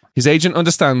 Right. His agent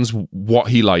understands what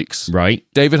he likes. Right.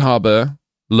 David Harbour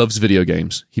loves video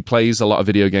games. He plays a lot of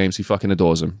video games. He fucking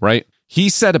adores them, right? He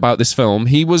said about this film,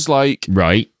 he was like...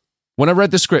 Right. When I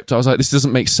read the script, I was like, this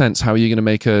doesn't make sense. How are you going to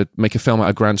make a film out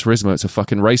of Gran Turismo? It's a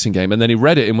fucking racing game. And then he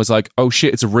read it and was like, oh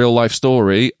shit, it's a real life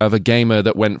story of a gamer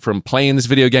that went from playing this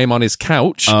video game on his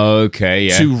couch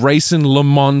to racing Le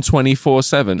Mans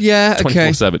 24/7. Yeah,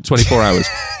 okay. 24/7, 24 hours.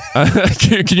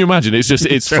 Can you imagine?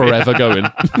 It's forever going.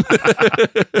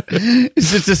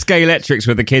 It's just a Scalextrics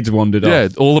where the kids wandered off. Yeah,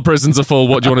 all the prisons are full.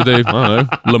 What do you want to do? I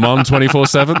don't know. Le Mans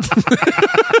 24/7.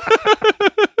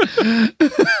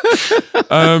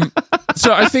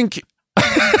 So I think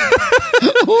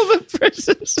all the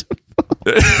prisons.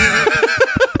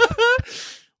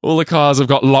 all the cars have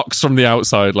got locks from the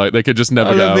outside. Like, they could just never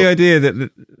I get love out. the idea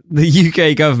that the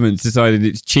UK government's decided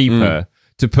it's cheaper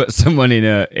to put someone in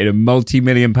a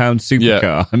multi-million-pound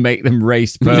supercar and make them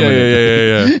race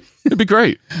permanently. Yeah. It'd be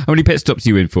great. How many pit stops are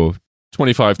you in for?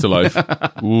 25 to life.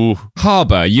 Ooh.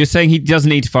 Harbour, you're saying he doesn't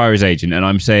need to fire his agent, and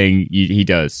I'm saying he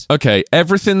does. Okay,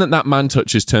 everything that man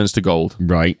touches turns to gold.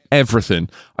 Right. Everything.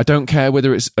 I don't care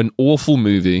whether it's an awful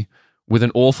movie with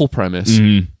an awful premise.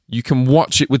 You can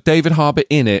watch it with David Harbour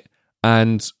in it,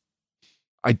 and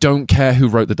I don't care who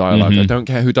wrote the dialogue. I don't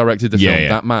care who directed the film. Yeah.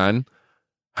 That man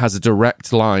has a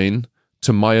direct line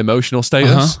to my emotional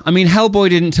status. I mean, Hellboy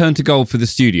didn't turn to gold for the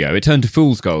studio. It turned to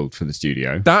fool's gold for the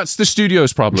studio. That's the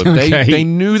studio's problem. Okay. They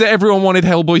knew that everyone wanted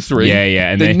Hellboy 3.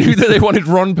 Yeah. And they knew that they wanted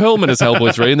Ron Perlman as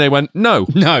Hellboy 3, and they went, no.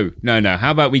 No.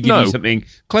 How about we give you something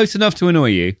close enough to annoy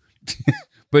you,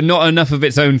 but not enough of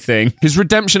its own thing? His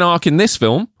redemption arc in this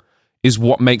film is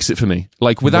what makes it for me.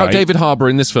 Like, without David Harbour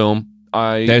in this film,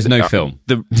 There's no film.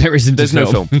 There isn't There's a no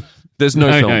film. There's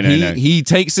no film. No. He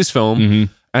takes this film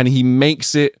and he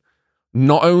makes it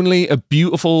not only a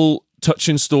beautiful,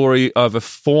 touching story of a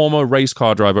former race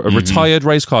car driver, a retired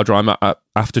race car driver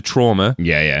after trauma,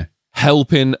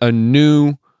 helping a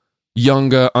new,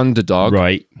 younger underdog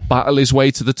battle his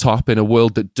way to the top in a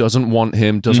world that doesn't want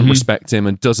him, doesn't respect him,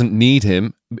 and doesn't need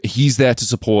him. He's there to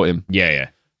support him.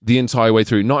 The entire way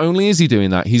through. Not only is he doing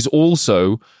that, he's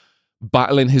also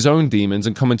battling his own demons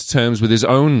and coming to terms with his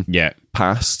own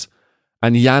past.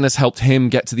 And Jan has helped him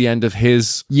get to the end of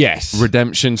his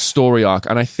redemption story arc.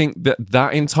 And I think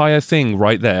that entire thing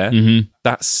right there,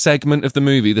 that segment of the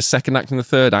movie, the second act and the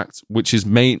third act, which is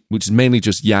mainly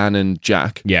just Jan and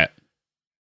Jack,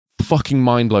 fucking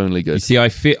mind-blowingly good. You see, I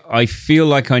feel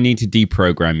like I need to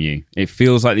deprogram you. It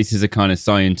feels like this is a kind of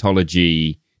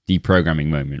Scientology deprogramming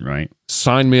moment, right?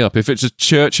 Sign me up. If it's a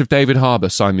Church of David Harbour,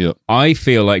 sign me up. I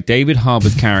feel like David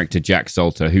Harbour's character, Jack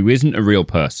Salter, who isn't a real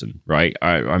person, right?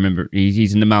 I remember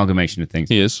he's an amalgamation of things.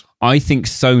 He is. I think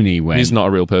Sony, when he's not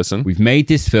a real person, we've made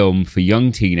this film for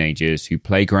young teenagers who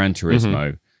play Gran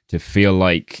Turismo to feel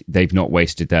like they've not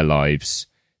wasted their lives,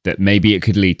 that maybe it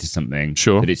could lead to something.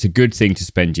 Sure. That it's a good thing to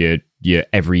spend your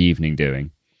every evening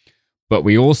doing. But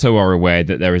we also are aware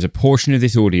that there is a portion of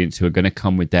this audience who are going to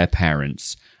come with their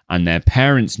parents, and their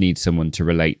parents need someone to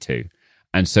relate to.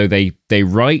 And so they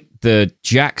write the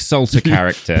Jack Salter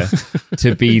character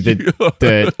to be the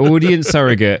audience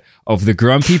surrogate of the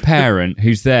grumpy parent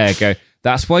who's there.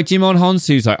 That's why Jimon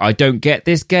Honsu's like, I don't get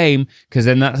this game, because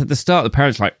then that's at the start. The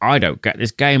parent's like, I don't get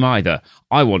this game either.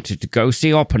 I wanted to go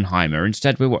see Oppenheimer.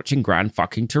 Instead, we're watching Gran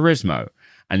fucking Turismo.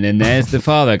 And then there's the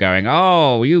father going,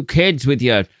 oh, you kids with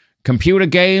your computer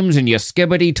games and your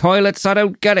skibbity toilets, I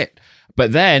don't get it.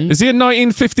 But then... Is he a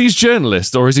 1950s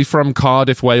journalist, or is he from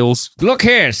Cardiff, Wales? Look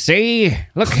here, see,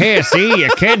 you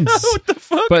kids. What the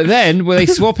fuck? But then, when they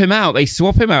swap him out. They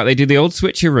do the old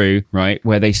switcheroo, right,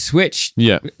 where they switch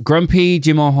grumpy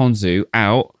Jimon Honsu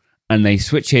out, and they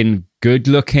switch in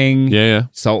good-looking,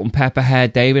 salt and pepper hair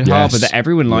David Harbour that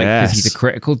everyone likes because he's a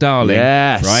critical darling,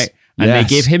 right? And they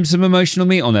give him some emotional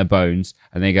meat on their bones,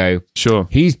 and they go, sure,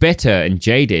 he's bitter and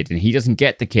jaded, and he doesn't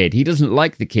get the kid. He doesn't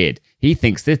like the kid. He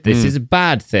thinks that this is a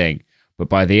bad thing. But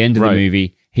by the end of the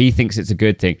movie, he thinks it's a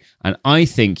good thing. And I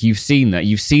think you've seen that.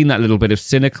 You've seen that little bit of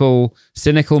cynical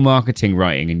marketing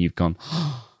writing, and you've gone,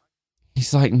 oh,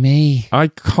 he's like me. I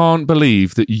can't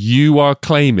believe that you are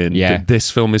claiming that this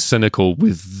film is cynical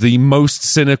with the most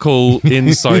cynical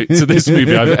insight to this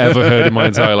movie I've ever heard in my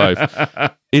entire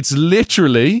life. It's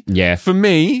literally, for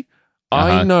me,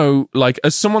 I know, like,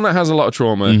 as someone that has a lot of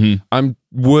trauma, I'm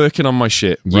working on my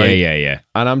shit, right? Yeah.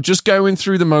 And I'm just going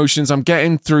through the motions. I'm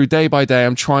getting through day by day.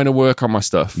 I'm trying to work on my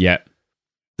stuff. Yeah.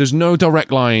 There's no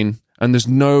direct line, and there's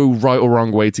no right or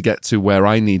wrong way to get to where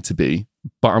I need to be,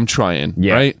 but I'm trying,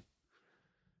 right?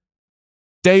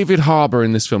 David Harbour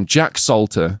in this film, Jack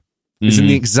Salter, is in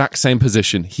the exact same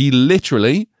position. He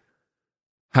literally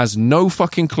has no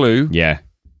fucking clue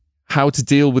how to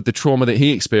deal with the trauma that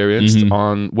he experienced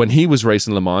on when he was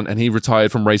racing Le Mans, and he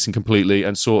retired from racing completely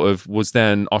and sort of was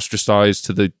then ostracized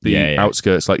to the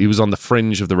outskirts. Like, he was on the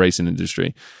fringe of the racing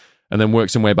industry and then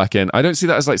works his way back in. I don't see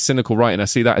that as like cynical writing. I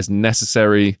see that as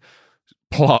necessary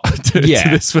plot to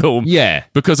this film. Yeah.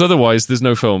 Because otherwise there's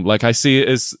no film. Like, I see it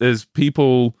as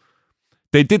people,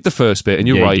 they did the first bit, and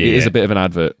you're right, it is a bit of an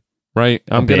advert, right?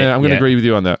 I'm gonna agree with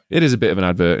you on that. It is a bit of an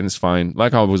advert, and it's fine.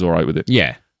 Like, I was all right with it.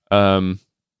 Yeah.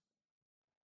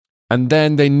 And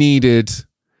then they needed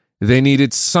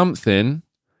something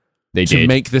to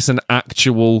make this an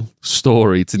actual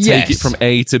story, to take it from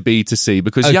A to B to C.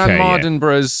 Because Jan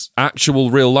Mardenborough's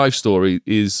actual real life story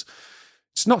it's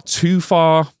not too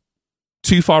far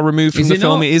too far removed from Is the it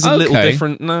film. not? It is a little Okay.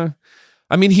 different. No,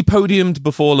 I mean he podiumed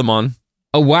before Le Mans.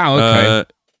 Oh wow, okay.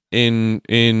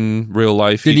 In real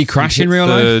life, Did he crash in real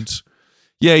life?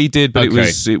 Yeah, he did, but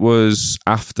Okay. it was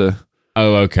after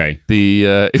Oh okay.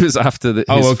 it was after his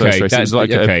first race. It was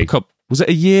like a couple. Was it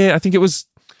a year? I think it was.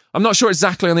 I'm not sure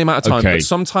exactly on the amount of time, Okay. but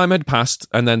some time had passed,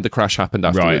 and then the crash happened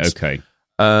afterwards. Right,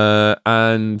 okay.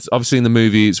 And obviously in the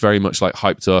movie, it's very much like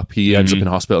hyped up. He ends up in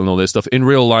hospital and all this stuff. In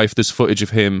real life, there's footage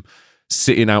of him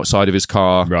sitting outside of his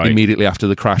car immediately after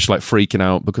the crash, like freaking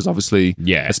out because obviously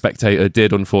a spectator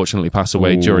did unfortunately pass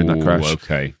away during that crash.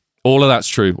 Okay. All of that's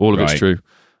true. All of it's true.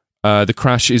 The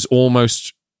crash is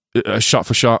almost shot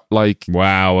for shot, like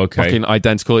wow, okay. fucking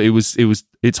identical.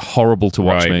 It's horrible to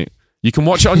watch, mate. You can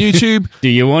watch it on YouTube. Do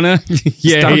you wanna? It's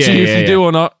down to you if you do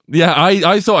or not. Yeah,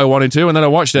 I thought I wanted to, and then I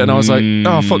watched it, and I was like,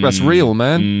 oh fuck, that's real,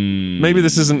 man. Maybe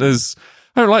this isn't as.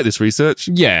 I don't like this research.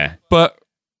 Yeah, but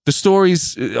the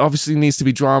stories obviously needs to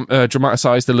be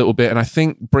dramatized a little bit, and I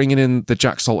think bringing in the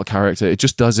Jack Salter character, it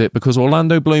just does it because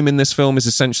Orlando Bloom in this film is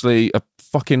essentially a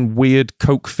fucking weird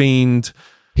coke fiend.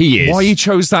 He is. Why he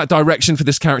chose that direction for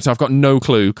this character, I've got no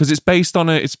clue. Because it's based on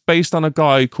a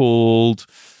guy called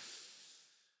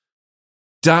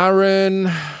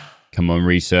Darren. Come on,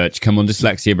 research. Come on,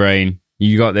 dyslexia brain.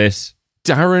 You got this.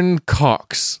 Darren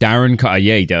Cox. Darren Cox.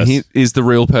 Yeah, he does. He is the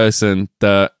real person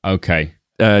that okay.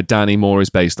 Danny Moore is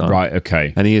based on. Right,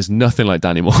 okay. And he is nothing like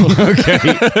Danny Moore.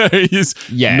 Okay. He's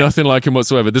nothing like him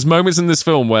whatsoever. There's moments in this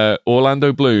film where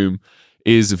Orlando Bloom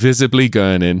is visibly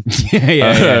gurning.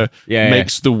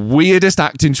 Makes the weirdest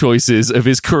acting choices of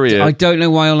his career. I don't know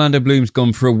why Orlando Bloom's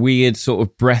gone for a weird sort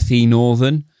of breathy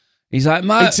northern. He's like,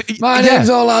 my name's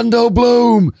Orlando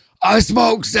Bloom. I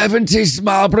smoke 70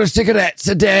 Marlboro cigarettes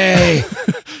a day.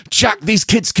 Jack, these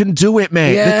kids can do it,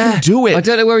 mate. Yeah. They can do it. I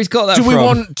don't know where he's got that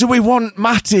from. Do we want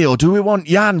Matty or do we want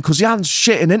Jan? Because Jan's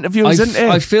shit in interviews, isn't he?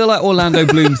 I feel like Orlando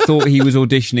Bloom thought he was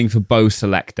auditioning for Bo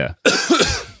Selector.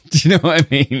 Do you know what I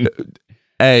mean?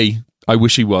 A, I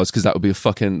wish he was, because that would be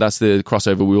that's the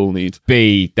crossover we all need.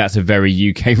 B, that's a very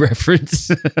UK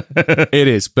reference. It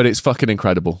is, but it's fucking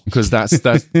incredible, because that's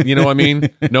you know what I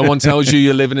mean? No one tells you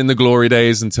you're living in the glory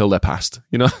days until they're past.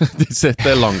 You know,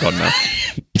 they're long gone now.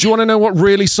 Do you want to know what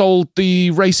really sold the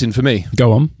racing for me?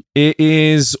 Go on. It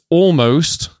is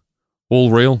almost all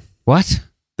real. What?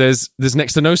 There's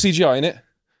next to no CGI in it.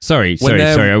 Sorry.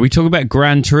 Are we talking about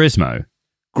Gran Turismo?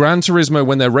 Gran Turismo,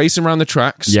 when they're racing around the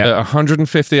tracks at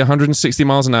 150, 160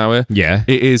 miles an hour, it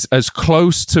is as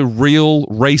close to real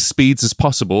race speeds as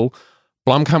possible.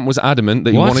 Blomkamp was adamant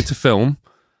that he wanted to film.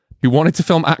 He wanted to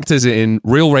film actors in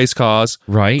real race cars,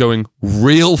 going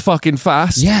real fucking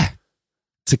fast,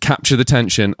 to capture the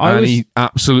tension, he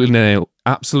absolutely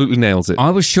nails it.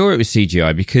 I was sure it was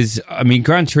CGI because, I mean,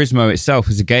 Gran Turismo itself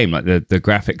is a game. Like, the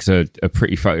graphics are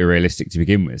pretty photorealistic to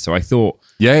begin with. So I thought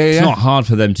it's not hard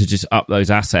for them to just up those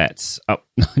assets, up,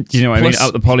 do you know what I mean?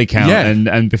 Up the poly count,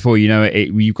 and before you know it,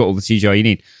 you've got all the CGI you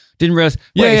need. Didn't realize,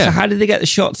 so how did they get the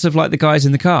shots of, like, the guys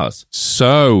in the cars?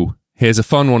 So, here's a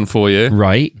fun one for you.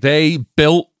 Right. They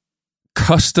built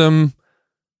custom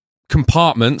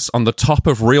compartments on the top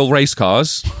of real race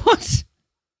cars. What?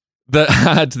 That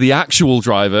had the actual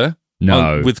driver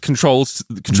with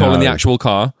controlling the actual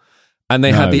car, and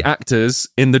they had the actors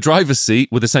in the driver's seat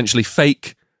with essentially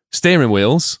fake steering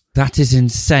wheels. That is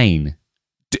insane.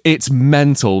 It's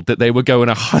mental that they were going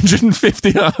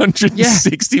 150,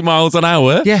 160 miles an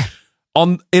hour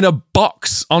in a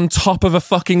box on top of a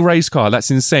fucking race car.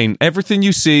 That's insane. Everything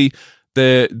you see,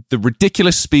 the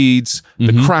ridiculous speeds,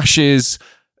 the crashes,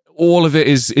 all of it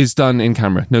is done in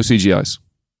camera. No CGIs.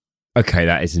 Okay,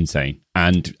 that is insane.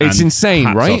 And it's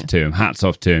insane, right? Hats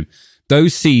off to him.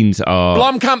 Those scenes are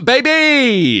Blomkamp,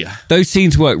 baby. Those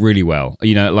scenes work really well.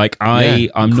 You know, like I'm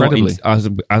incredibly.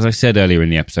 not as I said earlier in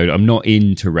the episode, I'm not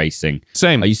into racing.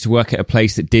 Same. I used to work at a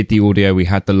place that did the audio. We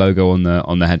had the logo on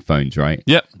the headphones, right?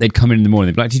 Yep. They'd come in the morning.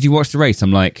 They'd be like, "Did you watch the race?"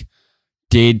 I'm like,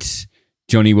 "Did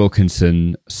Johnny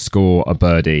Wilkinson score a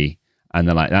birdie?" And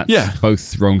they're like, that's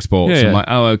both wrong sports. I'm like,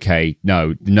 oh, okay.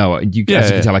 No. As you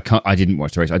can tell, I didn't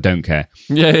watch the race. I don't care.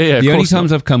 The only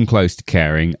times I've come close to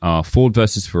caring are Ford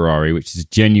versus Ferrari, which is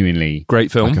genuinely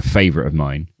great film, like a favorite of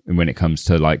mine. And when it comes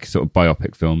to like sort of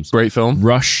biopic films, great film.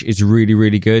 Rush is really,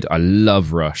 really good. I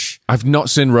love Rush. I've not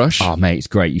seen Rush. Oh, mate, it's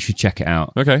great. You should check it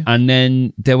out. Okay. And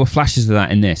then there were flashes of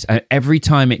that in this. Every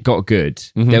time it got good,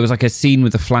 there was like a scene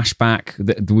with a flashback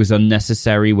that was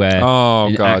unnecessary where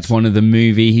in Act 1 of the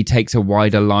movie, he takes a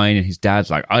wider line and his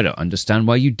dad's like, I don't understand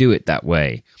why you do it that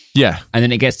way. Yeah. And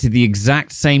then it gets to the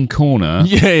exact same corner of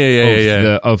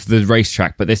the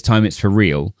racetrack, but this time it's for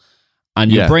real.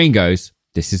 And your brain goes,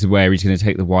 this is where he's going to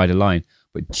take the wider line.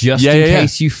 But just in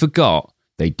case you forgot,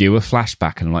 they do a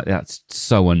flashback, and I'm like, that's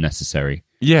so unnecessary.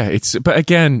 Yeah, but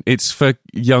again, it's for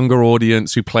younger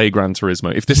audience who play Gran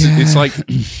Turismo. If this is, it's like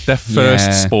their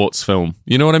first sports film.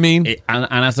 You know what I mean? And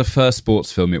as a first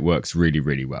sports film, it works really,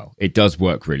 really well. It does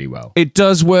work really well. It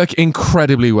does work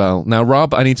incredibly well. Now,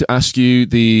 Rob, I need to ask you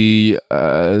the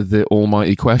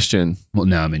almighty question. Well,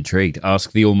 now I'm intrigued.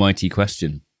 Ask the almighty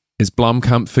question. Is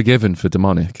Blomkamp forgiven for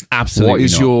demonic? Absolutely What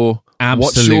is not.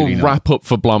 What's your wrap up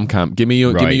for Blomkamp? Give me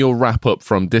your wrap up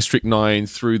from District 9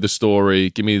 through the story.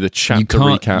 Give me the chapter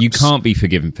recaps. You can't be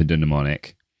forgiven for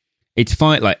demonic. It's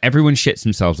fine. Like, everyone shits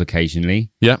themselves occasionally.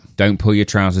 Yeah. Don't pull your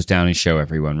trousers down and show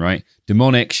everyone, right?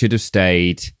 Demonic should have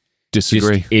stayed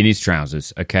Disagree. Just in his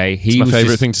trousers, okay? It's my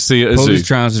favourite thing to see at a zoo. Pull his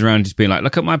trousers around, just being like,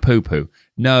 look at my poo-poo.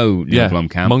 No,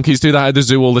 Blomkamp. Monkeys do that at the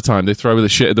zoo all the time. They throw the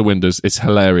shit at the windows. It's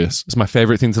hilarious. It's my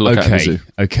favourite thing to look at the zoo.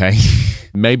 Okay.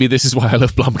 Maybe this is why I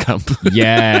love Blomkamp.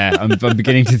 Yeah, I'm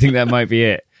beginning to think that might be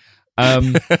it.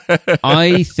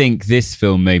 I think this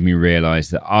film made me realise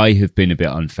that I have been a bit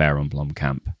unfair on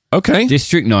Blomkamp. Okay.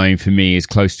 District 9, for me, is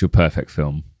close to a perfect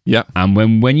film. Yeah.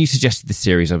 And when you suggested the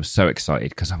series, I was so excited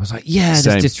because I was like, there's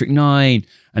Same. District 9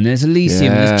 and there's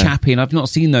Elysium and there's Chappie, and I've not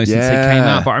seen those since they came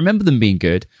out, but I remember them being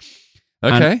good.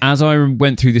 Okay. And as I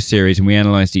went through the series and we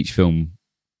analysed each film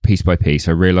piece by piece,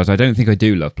 I realised I don't think I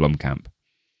do love Blomkamp.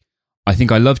 I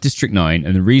think I love District 9,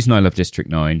 and the reason I love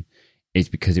District 9 is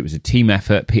because it was a team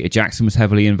effort. Peter Jackson was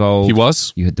heavily involved. He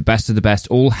was. You had the best of the best,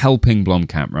 all helping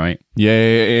Blomkamp, right?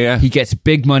 Yeah. He gets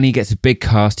big money, gets a big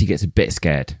cast, he gets a bit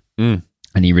scared.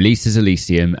 And he releases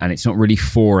Elysium, and it's not really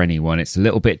for anyone. It's a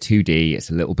little bit 2D, it's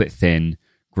a little bit thin.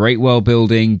 Great world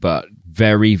building, but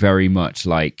very, very much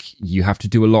like you have to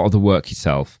do a lot of the work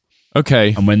yourself.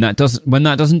 Okay. And when that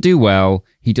doesn't do well,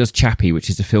 he does Chappie, which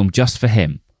is a film just for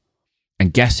him.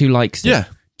 And guess who likes it? Yeah.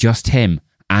 Just him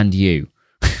and you.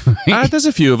 Right? There's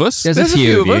a few of us. There's a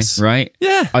few of you, us, right?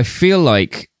 Yeah. I feel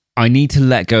like I need to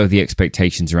let go of the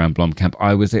expectations around Blomkamp.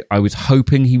 I was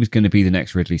hoping he was going to be the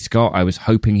next Ridley Scott. I was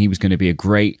hoping he was going to be a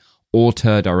great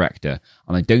auteur director,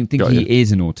 and I don't think he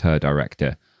is an auteur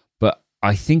director. But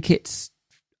I think it's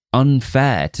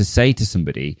unfair to say to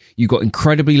somebody, you got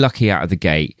incredibly lucky out of the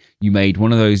gate, you made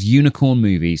one of those unicorn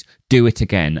movies, do it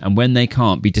again, and when they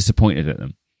can't, be disappointed at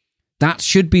them. That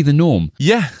should be the norm.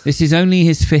 Yeah. This is only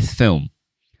his 5th film,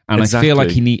 and exactly. I feel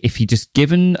like if he just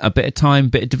given a bit of time,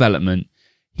 bit of development,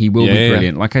 he will be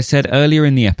brilliant. Like I said earlier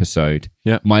in the episode,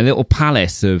 my little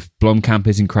palace of Blomkamp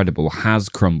is incredible has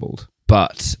crumbled.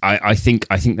 But I think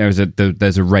there's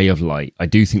a ray of light. I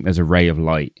do think there's a ray of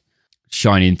light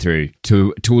shining through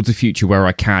towards the future where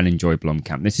I can enjoy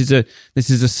Blomkamp. This is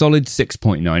a solid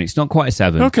 6.9. It's not quite a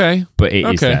 7. Okay. But it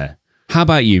is there. How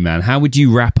about you, man? How would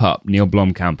you wrap up Neil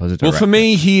Blomkamp as a director? Well, for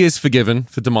me, he is forgiven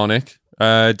for Demonic.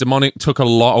 Demonic took a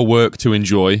lot of work to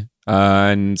enjoy.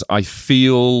 And I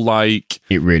feel like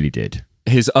it really did.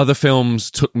 His other films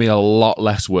took me a lot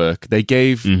less work. They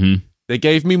gave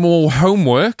me more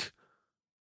homework,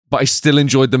 but I still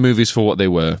enjoyed the movies for what they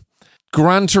were.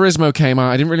 Gran Turismo came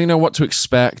out. I didn't really know what to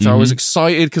expect. I was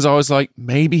excited because I was like,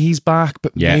 maybe he's back,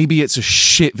 but maybe it's a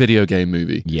shit video game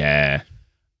movie. Yeah.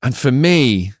 And for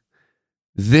me,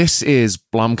 this is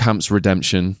Blomkamp's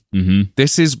redemption.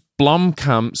 This is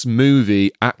Blomkamp's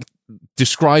movie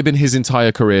describing his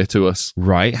entire career to us.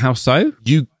 Right. How so?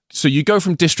 You go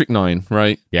from District 9,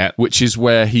 right? Yeah. Which is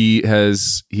where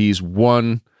he's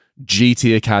won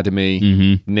GT Academy.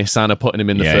 Nissan are putting him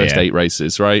in the first 8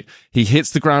 races, right? He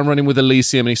hits the ground running with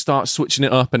Elysium and he starts switching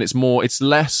it up, and it's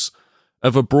less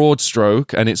of a broad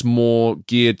stroke and it's more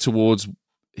geared towards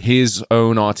his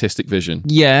own artistic vision.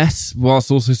 Yes,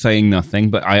 whilst also saying nothing,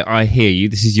 but I hear you.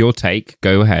 This is your take.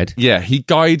 Go ahead. Yeah, he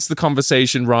guides the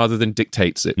conversation rather than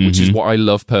dictates it, which is what I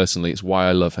love personally. It's why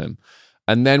I love him.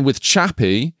 And then with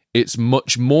Chappie, it's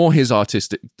much more his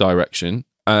artistic direction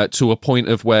to a point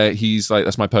of where he's like,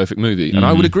 that's my perfect movie. And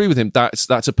I would agree with him. That's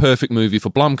a perfect movie for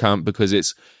Blomkamp because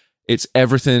it's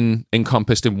everything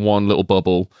encompassed in one little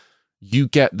bubble. You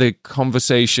get the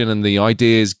conversation and the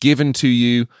ideas given to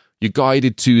you. You're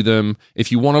guided to them.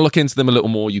 If you want to look into them a little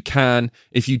more, you can.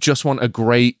 If you just want a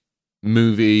great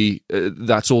movie,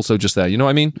 that's also just there. You know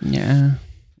what I mean? Yeah.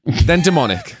 Then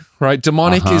Demonic, right?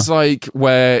 Demonic is like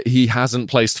where he hasn't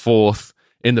placed 4th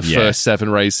in the first 7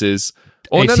 races.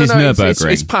 Oh, it's his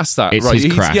Nürburgring. It's past that, it's right?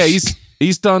 His crash.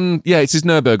 He's done. Yeah, it's his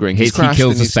Nürburgring. He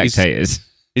kills the spectators.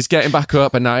 He's getting back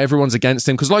up, and now everyone's against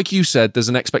him. Because like you said, there's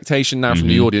an expectation now from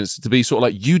the audience to be sort of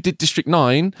like, you did District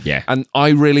 9, and I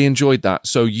really enjoyed that.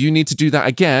 So you need to do that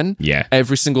again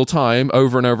every single time,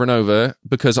 over and over and over,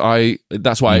 because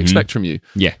that's what I expect from you.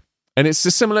 Yeah. And it's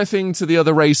a similar thing to the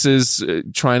other racers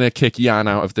trying to kick Jan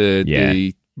out of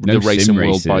the No the racing sim world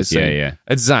races. by saying, Yeah.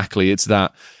 exactly, it's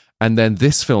that. And then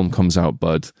this film comes out,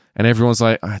 bud, and everyone's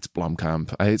like, it's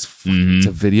Blomkamp. It's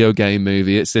a video game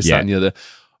movie. It's this, that, and the other.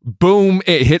 Boom,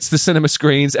 it hits the cinema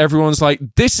screens. Everyone's like,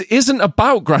 this isn't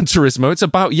about Gran Turismo. It's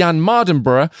about Jan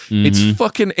Mardenborough. It's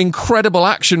fucking incredible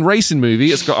action racing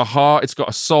movie. It's got a heart. It's got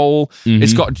a soul.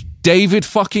 It's got David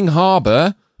fucking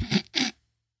Harbour.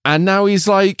 And now he's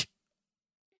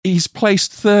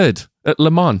placed third at Le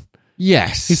Mans.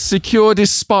 Yes. He's secured his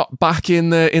spot back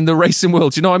in the racing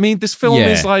world. Do you know what I mean? This film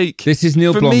is like, this is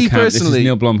Neil for Blomkamp. me personally, This is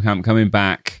Neil Blomkamp coming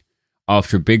back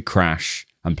after a big crash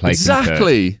and placing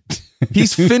exactly.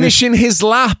 He's finishing his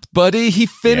lap, buddy. He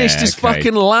finished his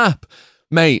fucking lap,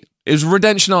 mate. It was a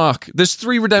redemption arc. There's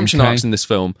 3 redemption arcs in this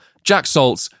film: Jack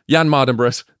Salt's, Jan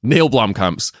Mardenborough's, Neil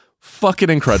Blomkamp's. Fucking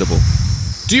incredible.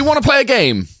 Do you want to play a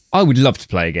game? I would love to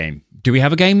play a game. Do we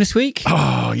have a game this week?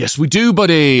 Oh, yes, we do,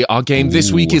 buddy. Our game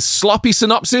this week is Sloppy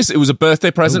Synopsis. It was a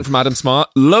birthday present from Adam Smart.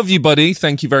 Love you, buddy.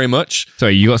 Thank you very much.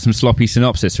 Sorry, you got some sloppy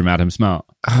synopsis from Adam Smart.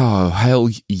 Oh, hell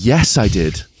yes, I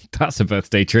did. That's a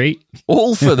birthday treat.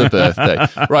 All for the birthday.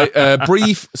 Right,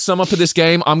 brief sum up of this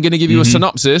game. I'm going to give you a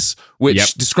synopsis,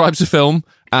 which describes the film,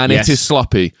 and it is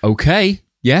sloppy. Okay,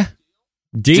 yeah.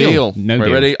 Deal. No right,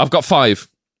 deal. Ready? I've got 5.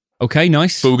 Okay,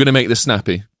 nice. But we're going to make this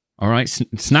snappy. All right,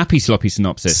 snappy sloppy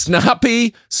synopsis.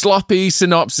 Snappy, sloppy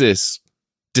synopsis.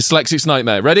 Dyslexics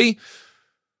nightmare. Ready?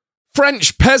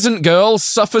 French peasant girl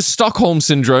suffers Stockholm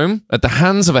syndrome at the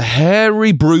hands of a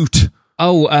hairy brute.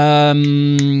 Oh,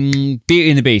 Beauty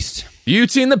and the Beast.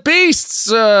 Beauty and the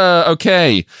Beasts.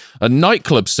 Okay. A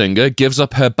nightclub singer gives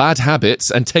up her bad habits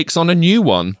and takes on a new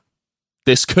one.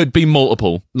 This could be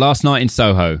multiple. Last Night in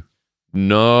Soho.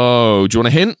 No. Do you want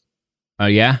a hint? Oh,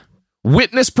 yeah?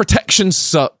 Witness protection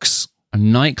sucks. A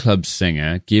nightclub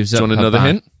singer gives up. Do you want another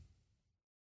hint?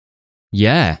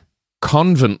 Yeah.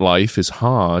 Convent life is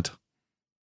hard.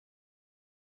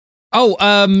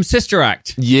 Oh, Sister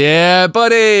Act. Yeah,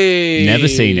 buddy. Never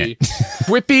seen it.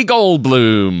 Whoopi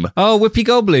Goldblum. Oh, Whoopi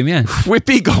Goldblum, yeah.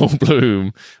 Whoopi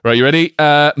Goldblum. Right, you ready?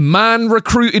 Man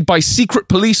recruited by secret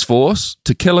police force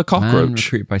to kill a cockroach. Man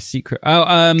recruited by secret.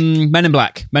 Oh, Men in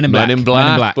Black. Men in Black. Men in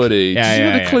Black, buddy. Yeah, Did you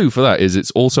know the clue for that is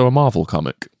it's also a Marvel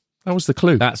comic? That was the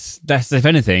clue. That's if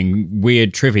anything,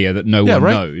 weird trivia that no one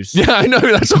knows. Yeah, I know.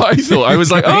 That's what I thought. I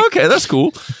was like, oh, okay, that's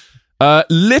cool.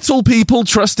 Little people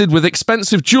trusted with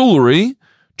expensive jewelry.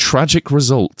 Tragic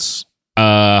results.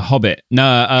 Hobbit.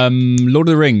 No, Lord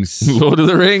of the Rings. Lord of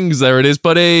the Rings. There it is,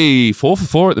 buddy. 4 for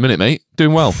 4 at the minute, mate.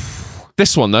 Doing well.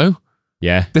 This one, though.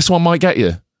 Yeah. This one might get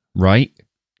you. Right.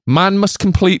 Man must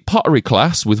complete pottery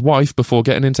class with wife before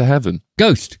getting into heaven.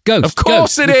 Ghost. Of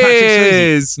course it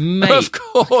is. Mate. Of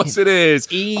course it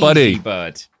is. Easy, buddy.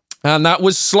 Bud. And that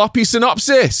was Sloppy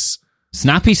Synopsis.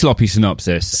 Snappy sloppy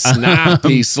synopsis.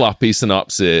 Snappy sloppy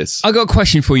synopsis. I got a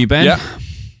question for you, Ben. Yeah.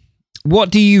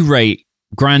 What do you rate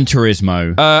Gran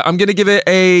Turismo? I'm gonna give it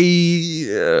a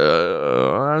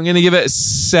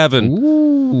 7.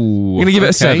 Ooh, I'm gonna give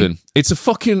it a 7. It's a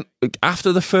fucking,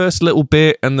 after the first little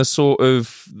bit and the sort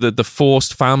of the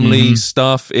forced family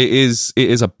stuff, it is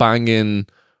a banging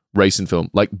racing film.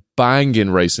 Like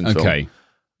banging racing film. Okay.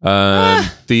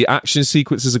 The action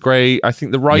sequences are great. I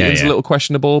think the writing's a little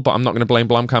questionable, but I'm not going to blame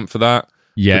Blomkamp for that.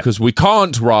 Yeah. Because we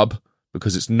can't, Rob,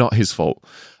 because it's not his fault.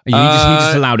 He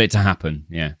just allowed it to happen.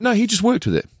 Yeah. No, he just worked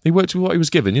with it. He worked with what he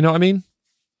was given. You know what I mean?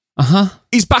 Uh-huh.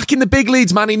 He's back in the big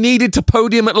leagues, man. He needed to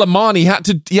podium at Le Mans. He had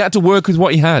to work with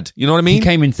what he had. You know what I mean? He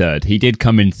came in third. He did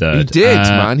come in third. He did,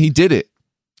 man. He did it.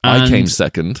 I came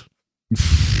second.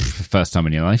 First time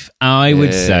in your life. I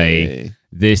would say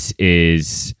this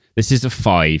is a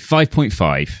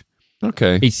 5.5.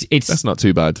 Okay. It's That's not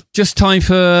too bad. just time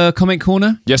for Comic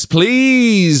Corner. Yes,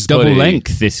 please, Double buddy.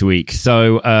 length this week.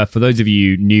 So for those of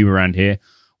you new around here,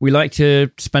 we like to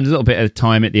spend a little bit of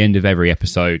time at the end of every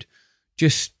episode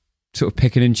just sort of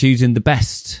picking and choosing the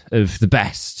best of the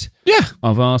best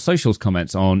of our socials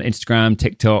comments on Instagram,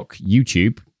 TikTok,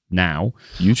 YouTube now.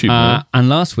 YouTube, and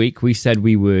last week we said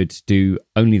we would do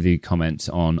only the comments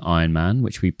on Iron Man,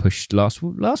 which we pushed last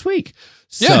week.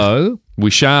 So we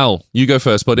shall. You go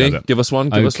first, buddy. Love it. Give us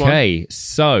one. Okay,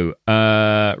 so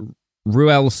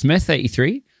Ruel Smith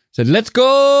 83 said, "Let's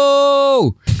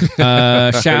go!"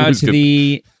 Shout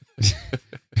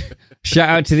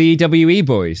out to the EWE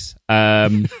boys. I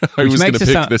was going to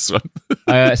pick this one.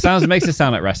 Makes us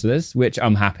sound like wrestlers, which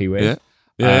I'm happy with.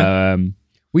 Yeah.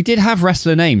 We did have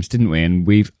wrestler names, didn't we? And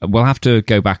we'll have to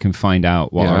go back and find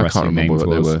out what our wrestling names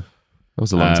was. They were. That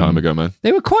was a long time ago, man.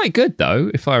 They were quite good, though,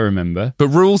 if I remember. But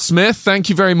Ruel Smith, thank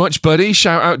you very much, buddy.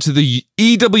 Shout out to the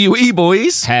EWE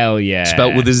boys. Hell yeah.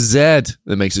 Spelt with a Z.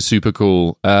 That makes it super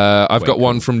cool. I've got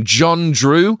one from John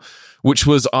Drew. which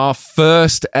was our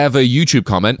first ever YouTube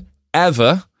comment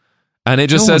ever. And it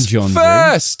just says, John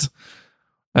first!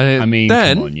 And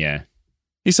then come on, yeah.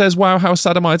 he says, wow, how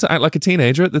sad am I to act like a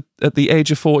teenager at the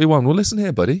age of 41? Well, listen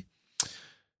here, buddy.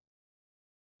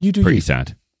 You do Pretty you.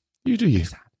 sad. You do you.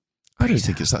 I don't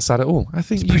think it's that sad at all. I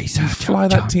think you sad, fly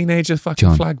John. that teenager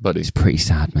fucking flag, buddy. It's pretty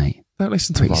sad, mate. Don't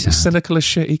listen to pretty Rob. He's sad. cynical as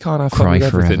shit. He can't have fun Cry with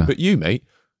everything. forever. But you, mate,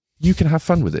 you can have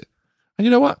fun with it. And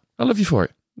you know what? I love you for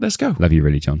it. Let's go. Love you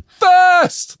really, John.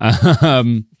 First! Now,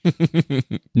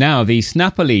 the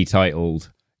snappily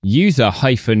titled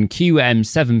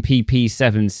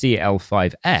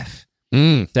user-QM7PP7CL5F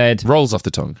said... Rolls off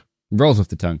the tongue. Rolls off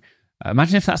the tongue.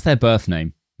 Imagine if that's their birth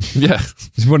name. Yeah.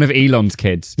 It's one of Elon's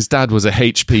kids. His dad was a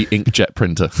HP inkjet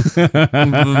printer.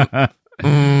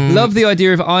 Love the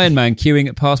idea of Iron Man queuing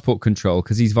at passport control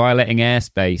because he's violating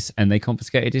airspace and they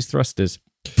confiscated his thrusters.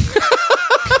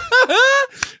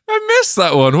 I missed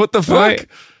that one. What the fuck? Right.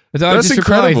 That's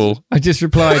incredible. I just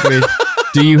replied with,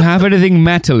 do you have anything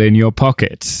metal in your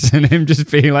pockets? And him just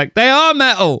being like, they are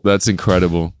metal. That's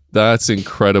incredible. That's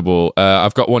incredible.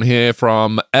 I've got one here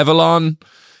from Evilon.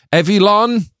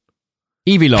 Evilon.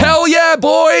 Hell yeah,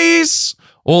 boys!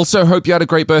 Also, hope you had a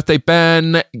great birthday,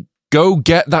 Ben. Go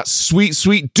get that sweet,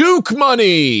 sweet Duke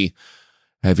money.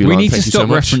 Evilon, We need thank to you stop so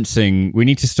much.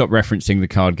 referencing the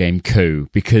card game Coup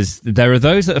because there are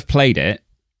those that have played it,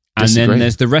 and Disagree. then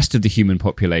there's the rest of the human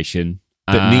population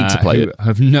That need to play who it.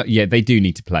 Have not, yeah, they do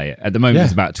need to play it. At the moment, Yeah.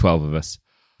 there's about 12 of us.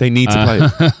 They need to play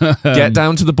it. Get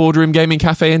down to the Boardroom Gaming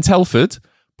Cafe in Telford,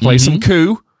 play some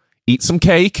Coup, eat some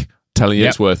cake. Telling you Yep.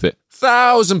 it's worth it.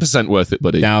 1,000% worth it,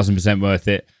 buddy. 1,000% worth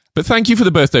it. But thank you for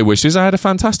the birthday wishes. I had a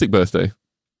fantastic birthday.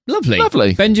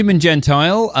 Lovely. Benjamin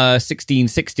Gentile,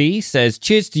 1660, says,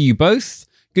 cheers to you both.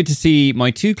 Good to see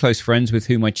my two close friends with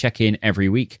whom I check in every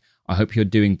week. I hope you're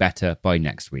doing better by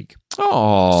next week.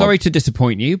 Oh, Sorry to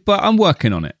disappoint you, but I'm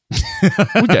working on it.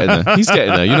 we're getting there. He's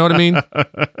getting there. You know what I mean?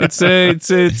 It's a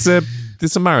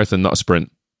marathon, not a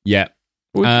sprint. Yeah.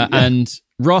 Yeah. And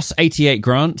Ross88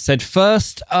 Grant said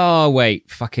first,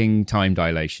 fucking time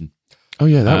dilation. Oh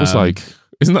yeah, that was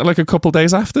isn't that like a couple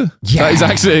days after? Yeah. That is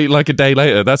actually like a day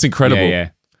later. That's incredible.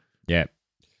 Yeah.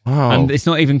 Wow. And it's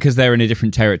not even because they're in a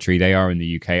different territory. They are in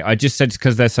the UK. I just said it's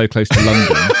because they're so close to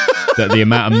London that the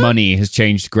amount of money has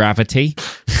changed gravity.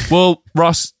 Well,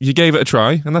 Ross, you gave it a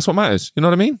try, and that's what matters. You know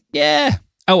what I mean? Yeah.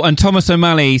 Oh, and Thomas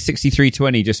O'Malley,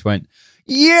 6320, just went,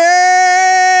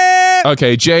 yeah!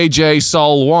 Okay, JJ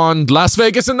Sol 1, Las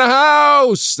Vegas in the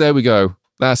house. There we go.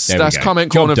 That's There we go.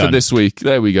 comment Job corner for done. this week.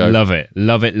 There we go. Love it.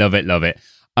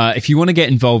 If you want to get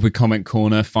involved with Comment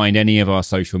Corner, find any of our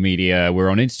social media. We're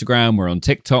on Instagram, we're on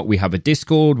TikTok, we have a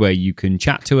Discord where you can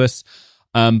chat to us.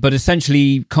 But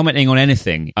essentially, commenting on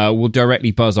anything will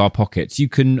directly buzz our pockets. You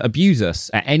can abuse us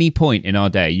at any point in our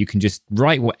day. You can just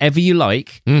write whatever you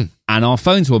like, and our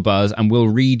phones will buzz, and we'll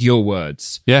read your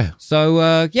words. Yeah.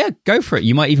 So, go for it.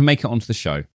 You might even make it onto the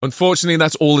show. Unfortunately,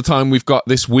 that's all the time we've got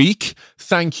this week.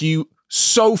 Thank you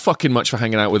so fucking much for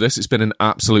hanging out with us. It's been an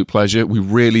absolute pleasure. We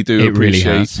really do It really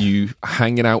appreciate has. you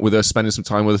hanging out with us, spending some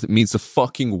time with us. It means the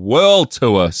fucking world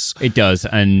to us. It does.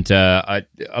 And a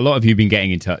lot of you have been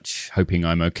getting in touch, hoping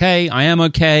I'm okay. I am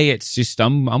okay. It's just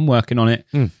I'm working on it.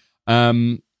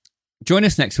 Join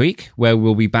us next week, where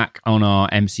we'll be back on our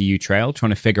MCU trail,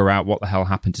 trying to figure out what the hell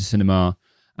happened to cinema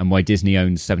and why Disney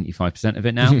owns 75% of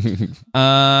it now,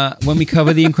 when we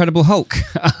cover The Incredible Hulk.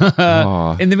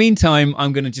 In the meantime,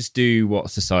 I'm going to just do what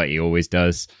society always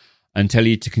does and tell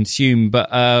you to consume.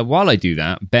 But while I do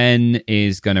that, Ben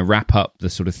is going to wrap up the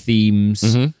sort of themes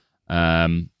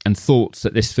and thoughts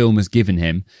that this film has given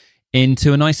him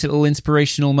into a nice little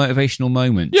inspirational, motivational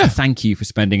moment. Yeah. So thank you for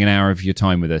spending an hour of your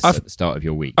time with us at the start of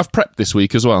your week. I've prepped this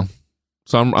week as well.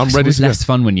 So I'm It's ready always to go. less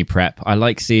fun when you prep. I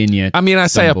like seeing you. I mean, I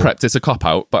say I stumble. prepped. It's a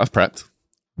cop-out, but I've prepped.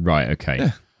 Right,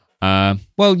 okay.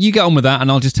 Well, you get on with that, and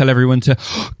I'll just tell everyone to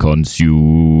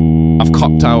consume. I've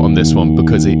copped out on this one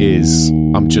because it is.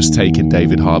 I'm just taking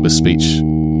David Harbour's speech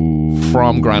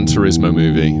from Gran Turismo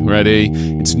movie. Ready?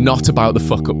 It's not about the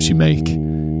fuck-ups you make.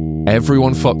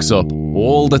 Everyone fucks up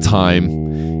all the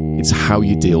time. It's how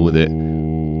you deal with it.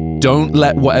 Don't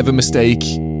let whatever mistake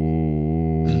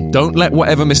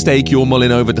you're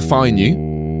mulling over define you.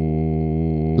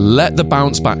 Let the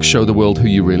bounce back show the world who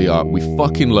you really are. We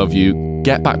fucking love you.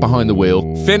 Get back behind the wheel.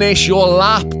 Finish your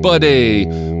lap, buddy.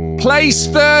 Place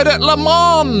third at Le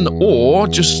Mans. Or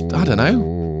just, I don't know,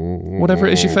 whatever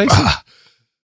it is you're facing.